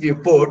 86 if you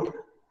put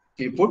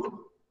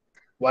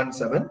 1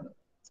 7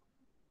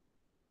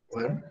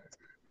 1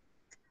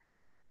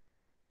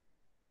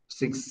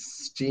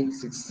 16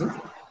 6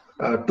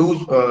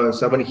 2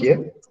 7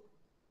 here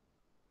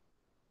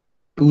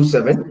 2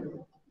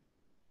 7,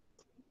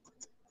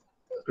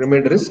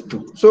 remainder is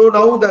 2. So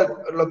now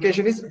the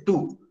location is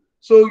 2.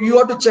 So you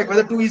have to check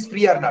whether 2 is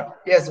free or not.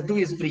 Yes, 2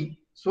 is free.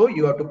 So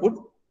you have to put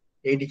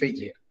 85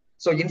 here.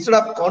 So instead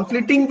of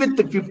conflicting with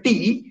the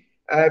 50,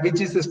 which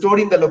is stored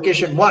in the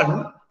location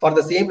 1 for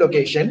the same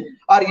location,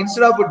 or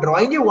instead of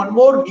drawing one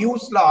more new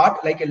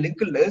slot like a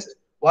linked list,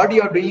 what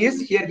you are doing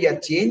is here we are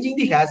changing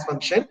the hash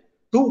function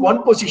to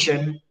one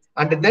position,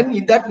 and then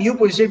in that new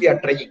position we are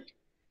trying.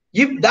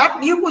 If that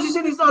new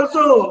position is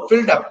also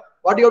filled up,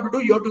 what you have to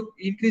do, you have to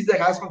increase the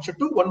hash function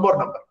to one more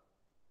number.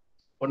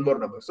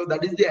 So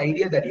that is the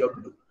idea that you have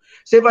to do.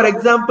 Say for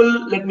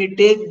example, let me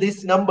take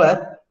this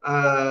number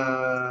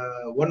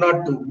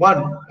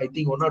 101. I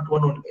think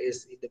 101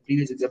 is in the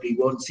previous example. You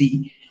won't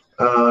see.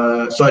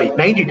 Sorry,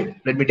 92.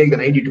 Let me take the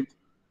 92.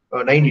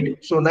 92.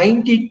 So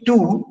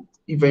 92.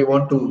 If I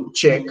want to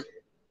check,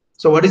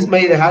 so what is my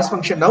hash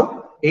function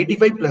now?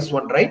 85 plus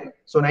 1, right?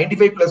 So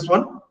 95 plus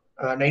 1,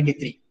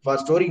 93. For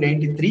storing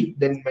 93,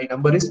 then my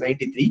number is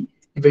 93.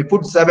 If I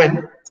put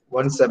 7,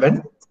 1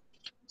 7,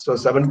 so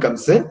 7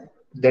 comes in,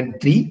 then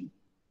 3.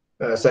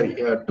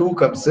 2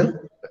 comes in,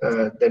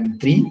 then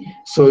 3.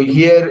 So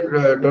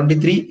here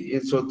 23.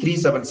 So 3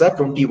 7s are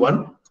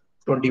 21.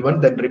 21.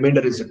 Then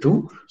remainder is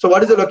 2. So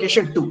what is the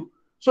location? 2.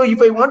 So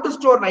if I want to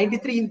store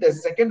 93 in the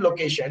second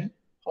location,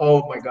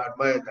 oh my God,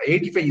 my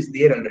 85 is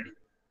there already.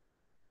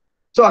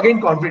 So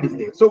again, conflict is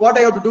there. So what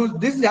I have to do,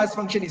 this hash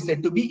function is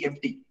said to be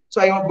empty.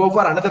 So I have to go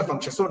for another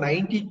function. So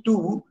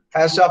 92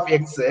 hash of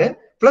x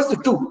plus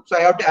 2. So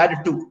I have to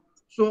add 2.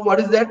 So what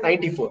is that?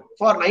 94.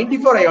 For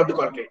 94, I have to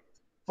calculate.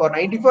 For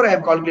 94, I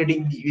am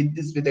calculating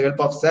with the help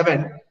of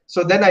 7.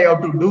 So then I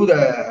have to do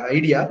the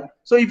idea.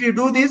 So if you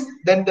do this,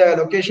 then the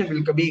location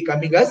will be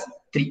coming as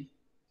 3.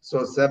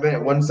 So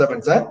 7, 1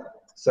 7 are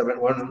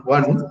 7, 1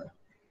 1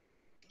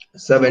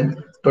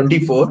 7,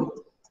 24.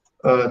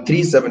 3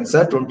 7s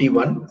are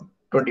 21.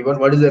 21.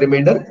 What is the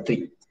remainder?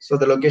 3. So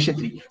the location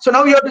 3. So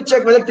now you have to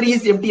check whether 3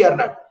 is empty or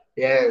not.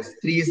 Yes,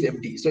 3 is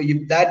empty. So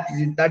if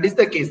that is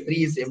the case,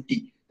 3 is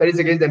empty. That is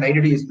the case, the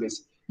 92 is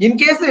placed. In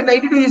case the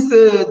 92 is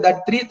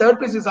that third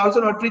place is also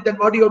not 3, then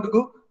what you have to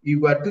do?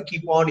 You have to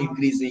keep on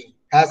increasing.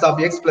 Hash of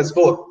x plus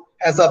 4,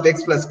 hash of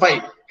x plus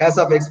 5, hash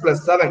of x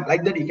plus 7.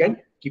 Like that you can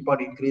keep on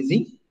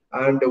increasing.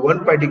 And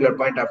one particular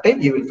point of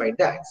time, you will find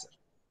the answer.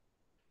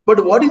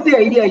 But what is the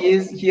idea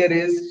is here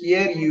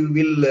you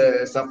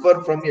will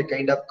suffer from a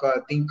kind of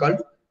thing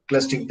called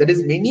clustering. That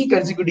is, many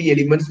consecutive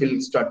elements will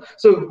start.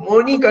 So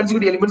many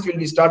consecutive elements will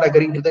be start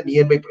occurring to the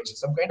nearby position.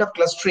 Some kind of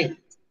clustering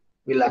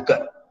will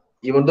occur.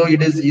 Even though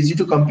it is easy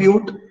to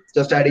compute,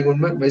 just adding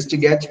one ways to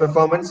gauge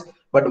performance.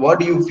 But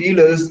what you feel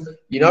is,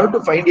 in order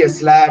to find a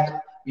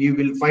slat, you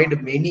will find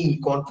many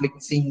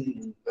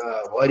conflicting,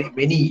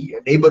 many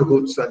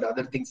neighborhoods and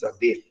other things are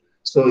there.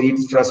 So it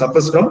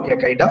suffers from a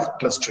kind of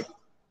clustering.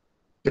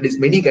 That is,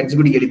 many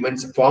consecutive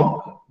elements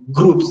form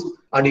groups,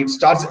 and it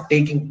starts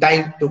taking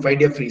time to find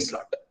a free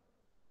slot.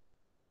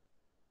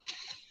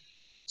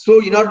 So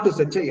in order to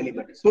such an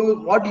element, so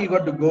what you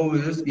got to go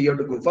is, you have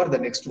to go for the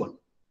next one.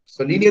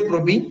 So linear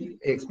probing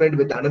explained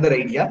with another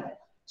idea.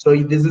 So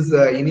this is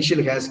the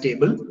initial hash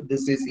table.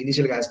 This is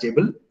initial hash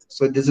table.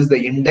 So this is the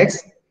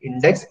index.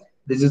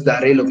 This is the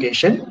array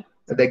location.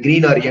 The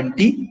green are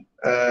empty.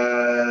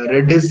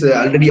 Red is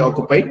already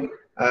occupied.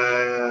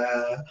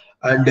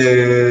 And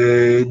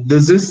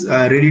this is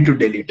ready to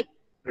delete.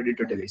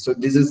 So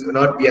this is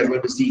not we are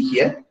going to see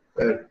here.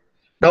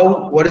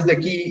 Now what is the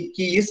key?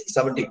 Key is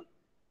 17.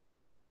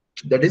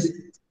 That is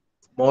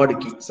mod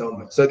key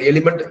 7. So the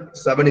element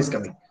 7 is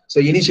coming. So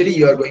initially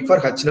you are going for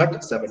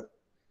H0 7.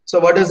 So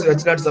what is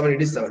H0 7?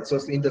 It is 7. So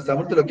in the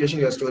 7th location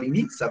you are storing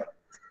the 7.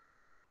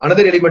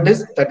 Another element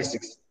is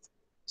 36.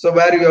 So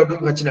where you have to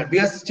H0?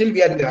 Because still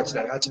we are in the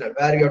H0.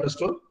 Where you have to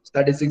store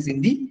 36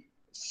 in the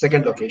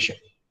second location.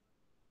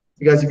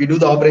 Because if you do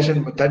the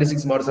operation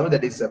 36 mod 7,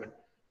 that is 7.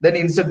 Then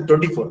insert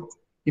 24.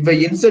 If I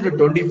insert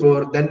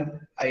 24, then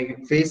I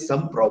face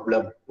some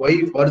problem. Why?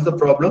 What is the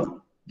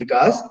problem?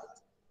 Because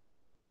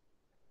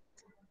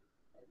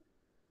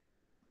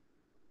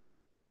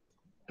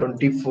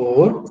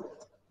 24,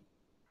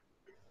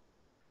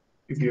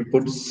 if you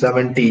put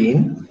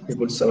 17,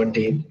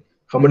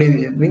 how many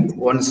is it mean?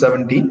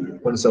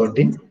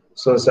 117.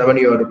 So 7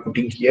 you are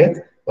putting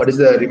here. What is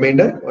the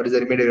remainder? What is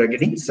the remainder you are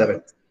getting?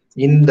 7.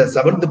 In the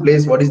 7th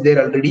place, what is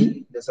there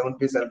already? The 7th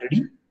place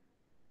already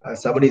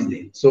 7 is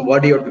there. So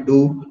what you have to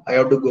do? I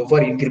have to go for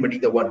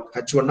incrementing the 1.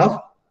 H1 of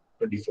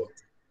 24.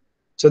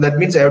 So that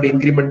means I have to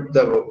increment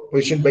the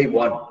position by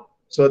 1.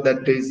 So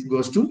that is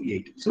goes to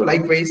 8. So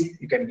likewise,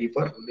 you can give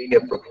for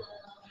linear probing.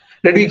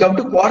 Then we come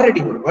to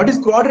quadratic probing. What is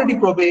quadratic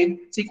probing?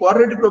 See,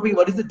 quadratic probing,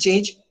 what is the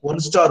change? 1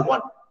 star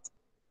 1.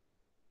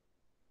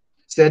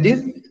 So that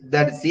is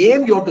that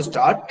same you have to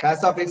start.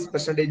 Hash of x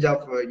percentage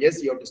of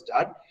yes, you have to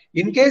start.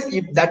 In case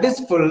if that is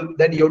full,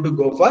 then you have to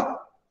go for,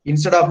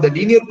 instead of the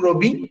linear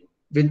probing,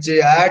 which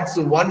adds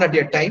 1 at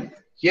a time,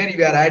 here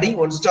you are adding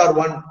 1 star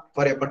 1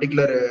 for a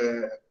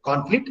particular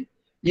conflict.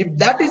 If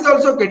that is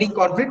also getting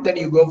conflict, then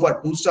you go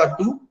for 2 star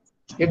 2.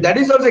 If that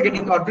is also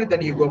getting conflict,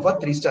 then you go for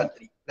 3 star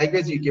 3.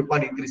 Likewise, you keep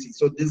on increasing.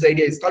 So this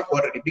idea is called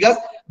quadratic, because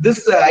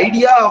this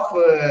idea of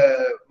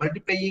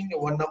multiplying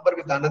one number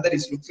with another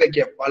looks like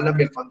a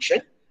polynomial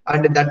function,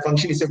 and that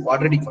function is a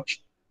quadratic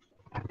function.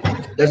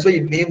 That's why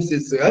it names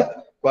is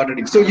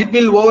quadratic. So it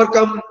will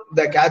overcome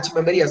the cache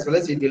memory as well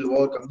as it will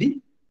overcome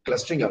the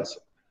clustering also.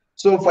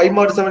 So 5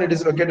 mod 7, it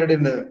is located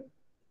in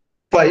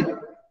 5.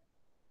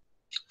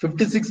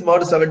 56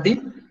 mod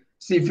 17.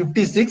 See,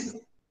 56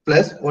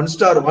 plus 1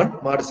 star 1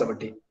 mod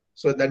 17.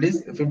 So that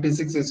is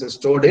 56 is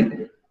stored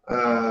in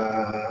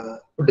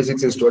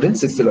 56 is stored in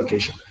 6th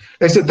location.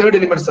 Next, the third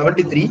element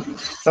 73.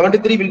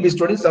 73 will be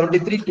stored in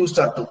 73 2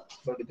 star 2.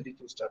 73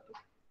 2 star 2.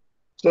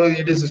 So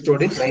it is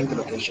stored in 9th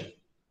location.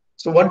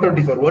 So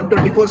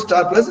 124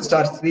 star plus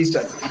star 3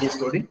 star, it is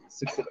stored in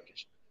 6th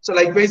location. So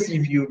likewise,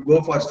 if you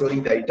go for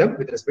storing the item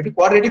with respect to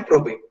quadratic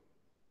probing.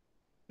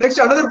 Next,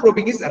 another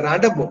probing is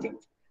random probing.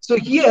 So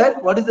here,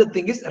 what is the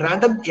thing is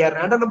random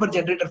number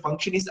generator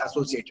function is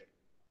associated.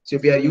 So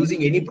if you are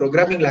using any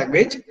programming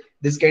language,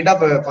 this kind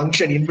of a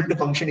function, inbuilt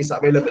function is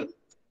available.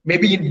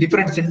 Maybe in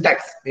different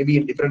syntax,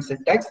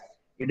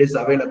 it is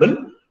available,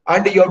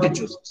 and you have to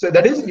choose. So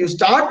that is, you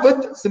start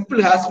with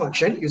simple hash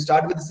function.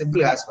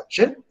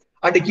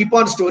 And keep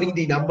on storing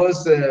the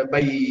numbers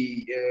by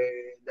the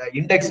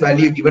index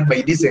value given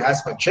by this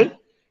hash function.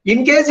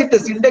 In case if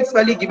the index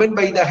value given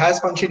by the hash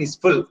function is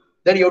full,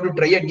 then you have to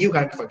try a new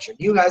hash function.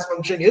 New hash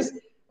function is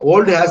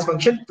old hash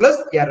function plus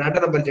a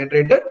random number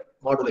generator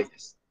modulo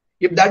this.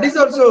 If that is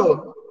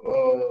also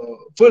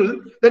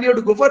full, then you have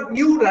to go for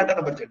new random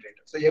number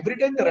generator. So every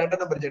time the random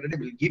number generator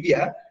will give you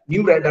a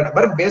new random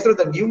number. Based on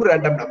the new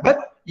random number,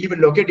 you will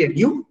locate a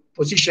new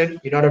position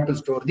in order to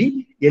store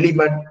the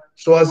element,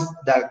 so as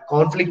the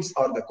conflicts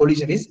or the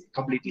collision is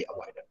completely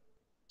avoided.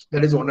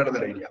 That is one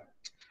another idea.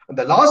 And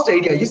the last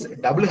idea is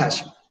double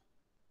hashing.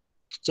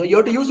 So you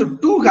have to use a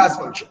two hash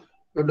function.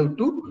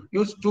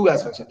 Use two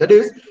hash function. That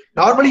is,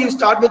 normally you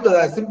start with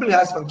a simple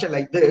hash function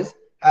like this,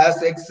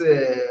 hash x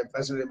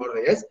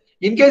s.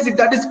 In case if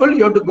that is full,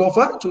 you have to go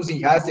for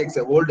choosing hash x,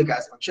 old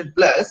hash function,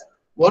 plus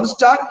 1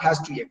 star hash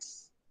to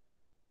x.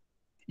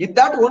 If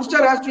that 1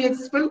 star hash to x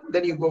is full,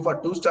 then you go for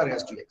 2 star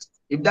hash to x.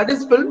 If that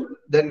is full,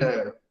 then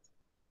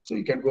so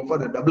you can go for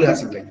the double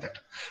hashing like that.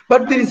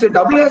 But there is a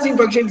double hashing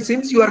function.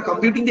 Since you are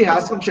computing the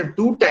hash function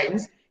 2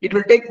 times, it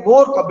will take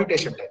more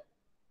computation time.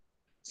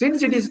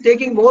 Since it is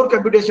taking more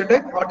computation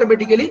time,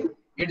 automatically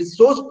it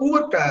shows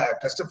poor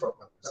cluster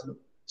performance.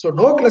 So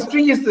no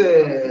clustering is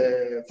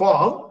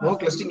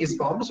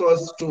formed, so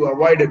as to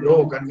avoid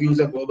no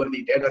confusion over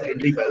the data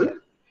retrieval.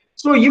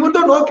 So even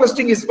though no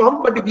clustering is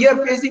formed, but we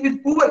are facing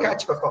with poor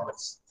catch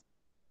performance.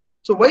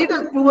 So why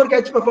the poor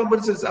catch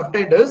performance is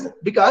obtained is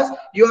because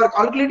you are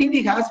calculating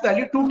the hash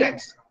value 2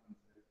 times.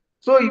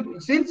 So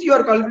since you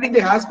are calculating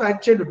the hash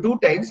function 2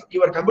 times,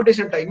 your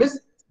computation time is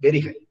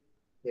very high.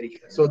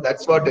 So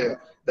that's what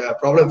the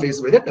problem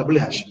faced with the double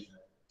hashing,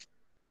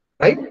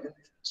 right?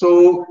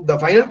 So the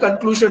final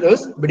conclusion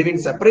is between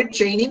separate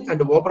chaining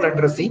and open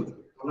addressing,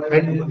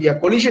 when a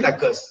collision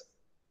occurs.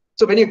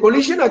 So when a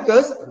collision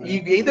occurs,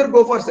 you either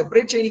go for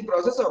separate chaining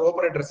process or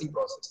open addressing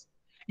process.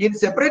 In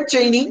separate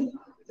chaining,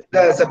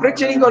 the separate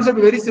chaining concept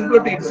is very simple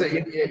to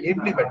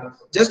implement.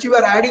 Just you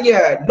are adding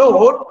a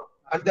node,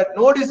 and that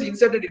node is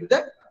inserted in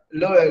the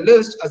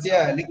list as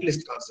a linked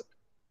list concept.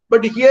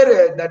 But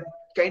here that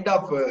kind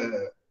of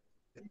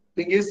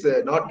thing is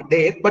not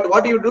there. But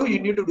what you do, you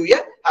need to do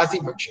a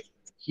hashing function.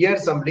 Here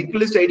some linked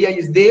list idea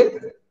is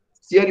there.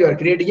 Here you are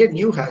creating a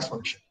new hash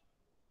function.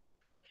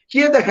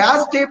 Here the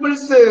hash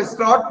tables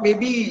slot may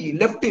be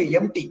left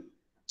empty,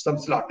 some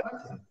slot,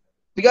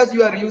 because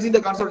you are using the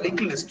concept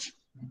linked list.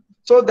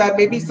 So there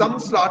may be some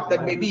slot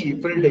that may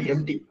be filled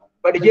empty.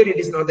 But here it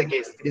is not the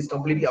case. It is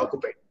completely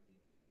occupied.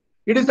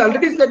 It is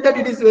already said that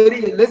it is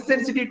very less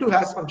sensitive to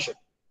hash function.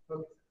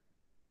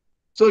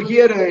 So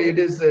here it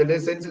is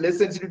less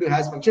sensitive to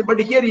hash function,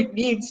 but here it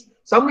needs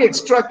some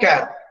extra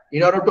care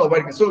in order to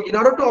avoid. So in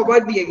order to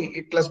avoid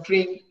the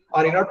clustering,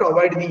 or in order to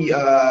avoid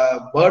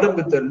the burden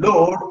with the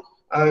load,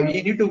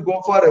 you need to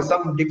go for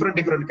some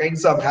different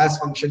kinds of hash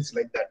functions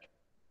like that.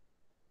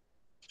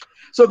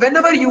 So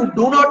whenever you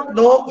do not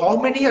know how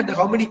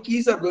many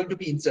keys are going to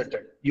be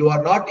inserted, you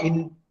are not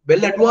in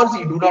well advanced,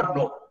 you do not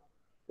know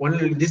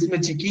only this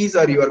much keys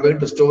are you are going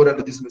to store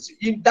under this much.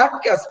 In that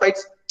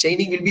aspects,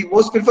 chaining will be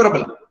most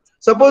preferable.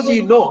 Suppose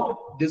you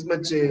know this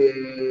much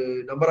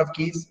number of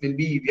keys will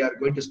be we are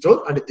going to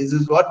store, and this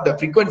is what the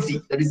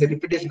frequency, that is the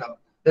repetition of,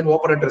 then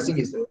open addressing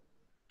is there.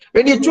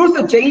 When you choose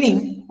the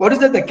chaining, what is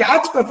that the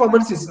catch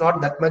performance is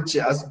not that much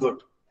as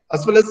good,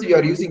 as well as you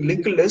are using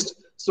linked list,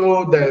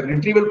 so the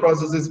retrieval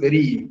process is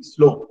very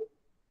slow.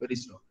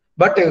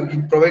 But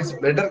it provides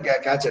better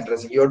catch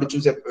addressing. You have to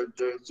choose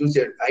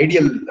an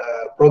ideal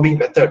probing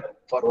method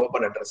for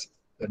open addressing.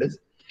 That is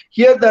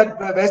here that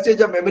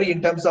wastage of memory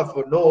in terms of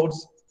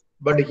nodes,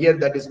 but here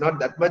that is not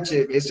that much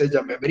wastage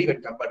of memory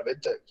when compared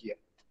with here.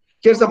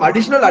 Here some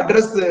additional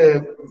address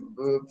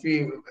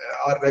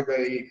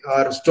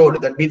are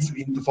stored. That means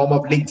in the form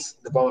of links.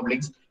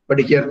 But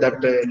here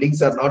that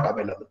links are not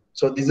available.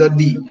 So these are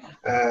the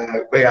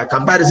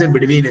comparison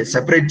between a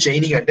separate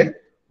chaining and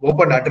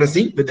open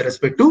addressing with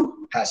respect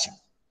to hashing.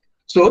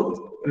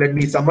 So let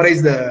me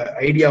summarize the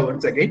idea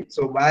once again.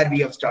 So where we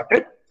have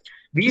started,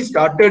 we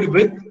started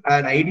with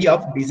an idea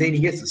of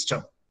designing a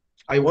system.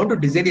 I want to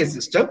design a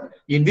system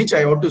in which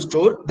I want to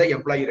store the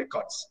employee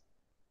records.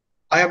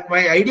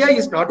 My idea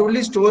is not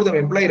only store the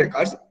employee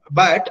records,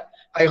 but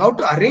I have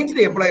to arrange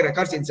the employee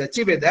records in such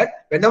a way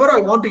that whenever I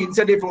want to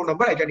insert a phone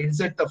number, I can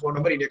insert the phone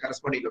number in a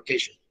corresponding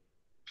location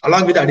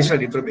along with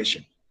additional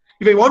information.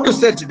 If I want to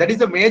search, that is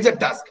the major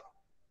task.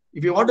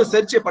 If you want to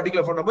search a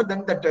particular phone number,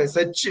 then that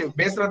search,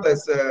 based on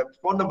this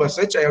phone number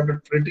search, I have to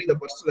retrieve the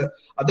personal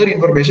other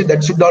information.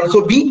 That should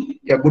also be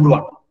a good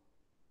one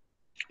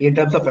in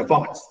terms of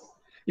performance.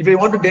 If I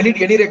want to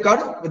delete any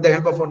record with the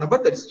help of phone number,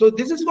 that is, so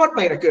this is what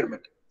my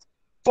requirement.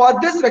 For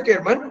this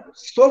requirement,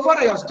 so far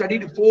I have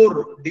studied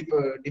 4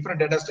 different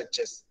data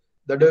structures.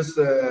 That is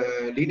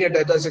linear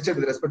data structure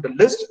with respect to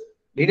list,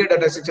 linear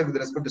data structure with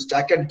respect to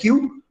stack and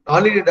queue,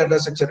 nonlinear data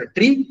structure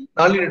tree,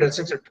 nonlinear data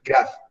structure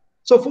graph.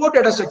 So 4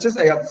 data structures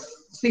I have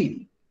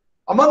seen.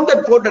 Among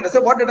that 4 data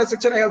structures, what data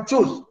structure I have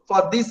choose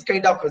for this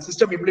kind of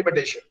system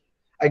implementation?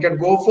 I can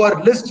go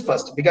for list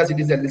first because it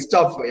is a list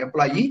of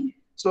employee.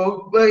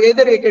 So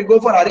either I can go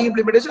for array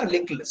implementation or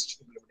linked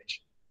list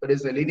implementation. That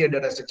is a linear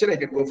data structure. I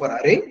can go for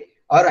array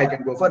or I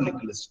can go for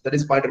linked list. That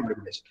is pointer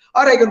implementation.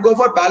 Or I can go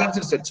for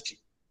balanced search tree.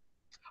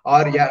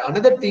 Or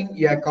another thing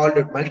called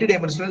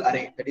multi-dimensional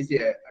array. That is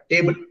a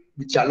table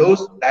which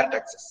allows direct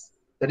access.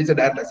 That is a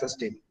direct access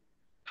table.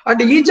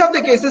 And each of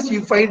the cases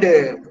you find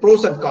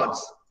pros and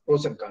cons.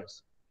 Pros and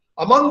cons.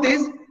 Among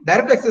these,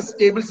 direct access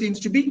table seems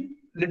to be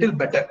little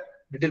better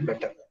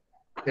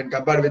when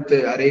compared with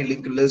array,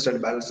 linked list,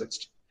 and balanced search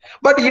tree.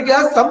 But it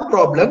has some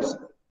problems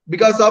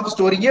because of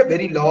storing a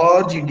very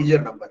large integer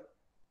number.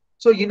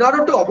 So in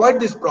order to avoid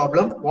this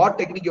problem, what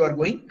technique you are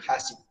going?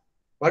 Hashing.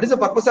 What is the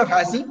purpose of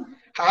hashing?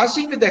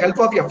 Hashing with the help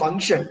of a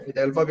function, with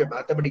the help of a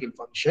mathematical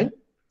function,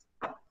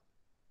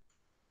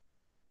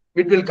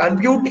 it will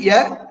compute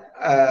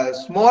a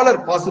smaller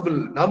possible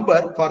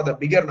number for the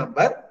bigger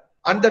number,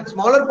 and that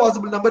smaller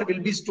possible number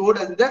will be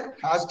stored in the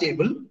hash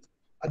table.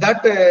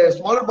 That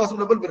smaller possible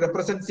number will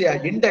represent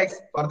an index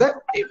for the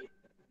table.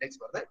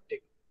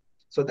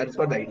 So that's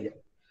what the idea.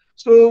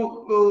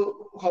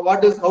 So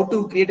how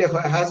to create a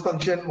hash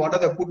function? What are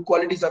the good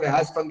qualities of a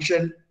hash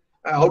function?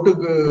 How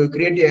to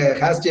create a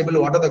hash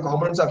table? What are the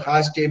components of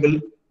hash table?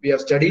 We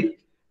have studied.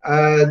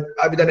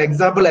 With an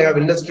example, I have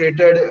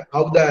illustrated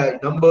how the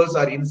numbers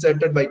are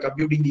inserted by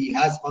computing the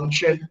hash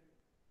function.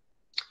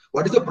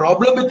 What is the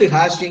problem with the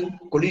hashing?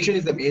 Collision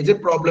is the major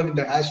problem in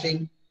the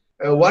hashing.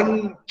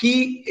 One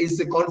key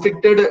is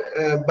conflicted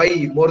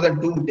by more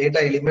than 2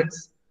 data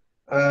elements.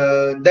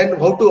 Then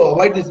how to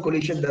avoid this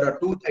collision? There are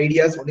 2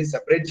 ideas. One is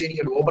separate chaining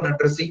and open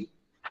addressing.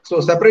 So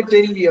separate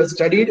chaining we have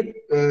studied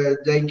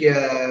with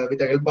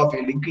the help of a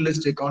linked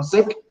list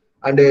concept,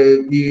 and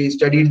we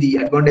studied the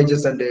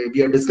advantages, and we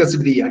have discussed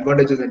the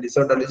advantages and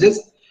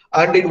disadvantages.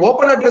 And in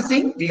open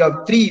addressing, we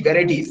have 3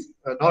 varieties,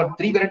 not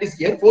 3 varieties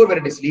here, 4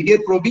 varieties: linear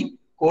probing,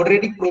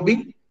 quadratic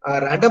probing,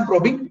 random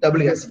probing, double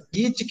hashing.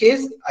 Each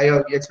case I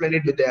have explained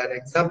it with an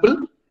example,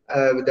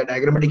 with the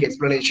diagrammatic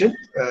explanation.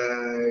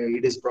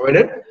 It is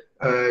provided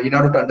in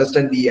order to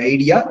understand the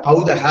idea how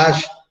the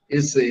hash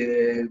is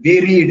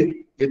varied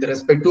with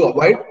respect to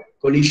avoid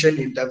collision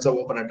in terms of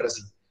open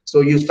addressing. So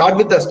you start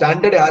with the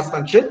standard hash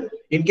function.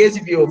 In case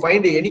if you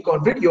find any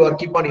conflict, you are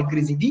keep on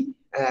increasing the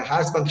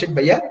hash function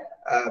by a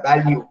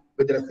value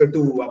with respect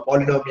to a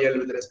polynomial,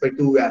 with respect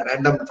to a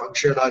random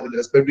function, or with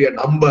respect to a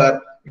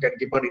number. You can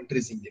keep on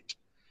increasing it,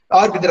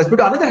 or with respect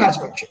to another hash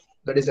function,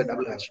 that is a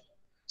double hash.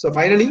 So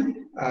finally,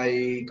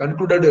 I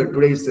concluded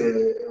today's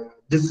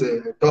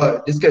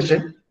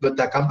discussion with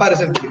the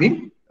comparison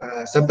between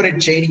separate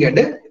chaining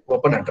and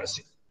open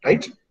addressing,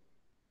 right?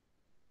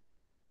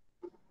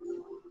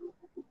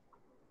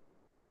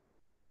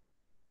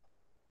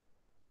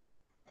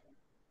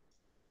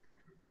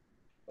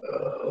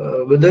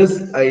 With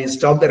this, I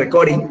stop the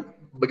recording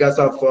because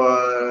of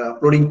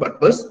uploading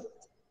purpose.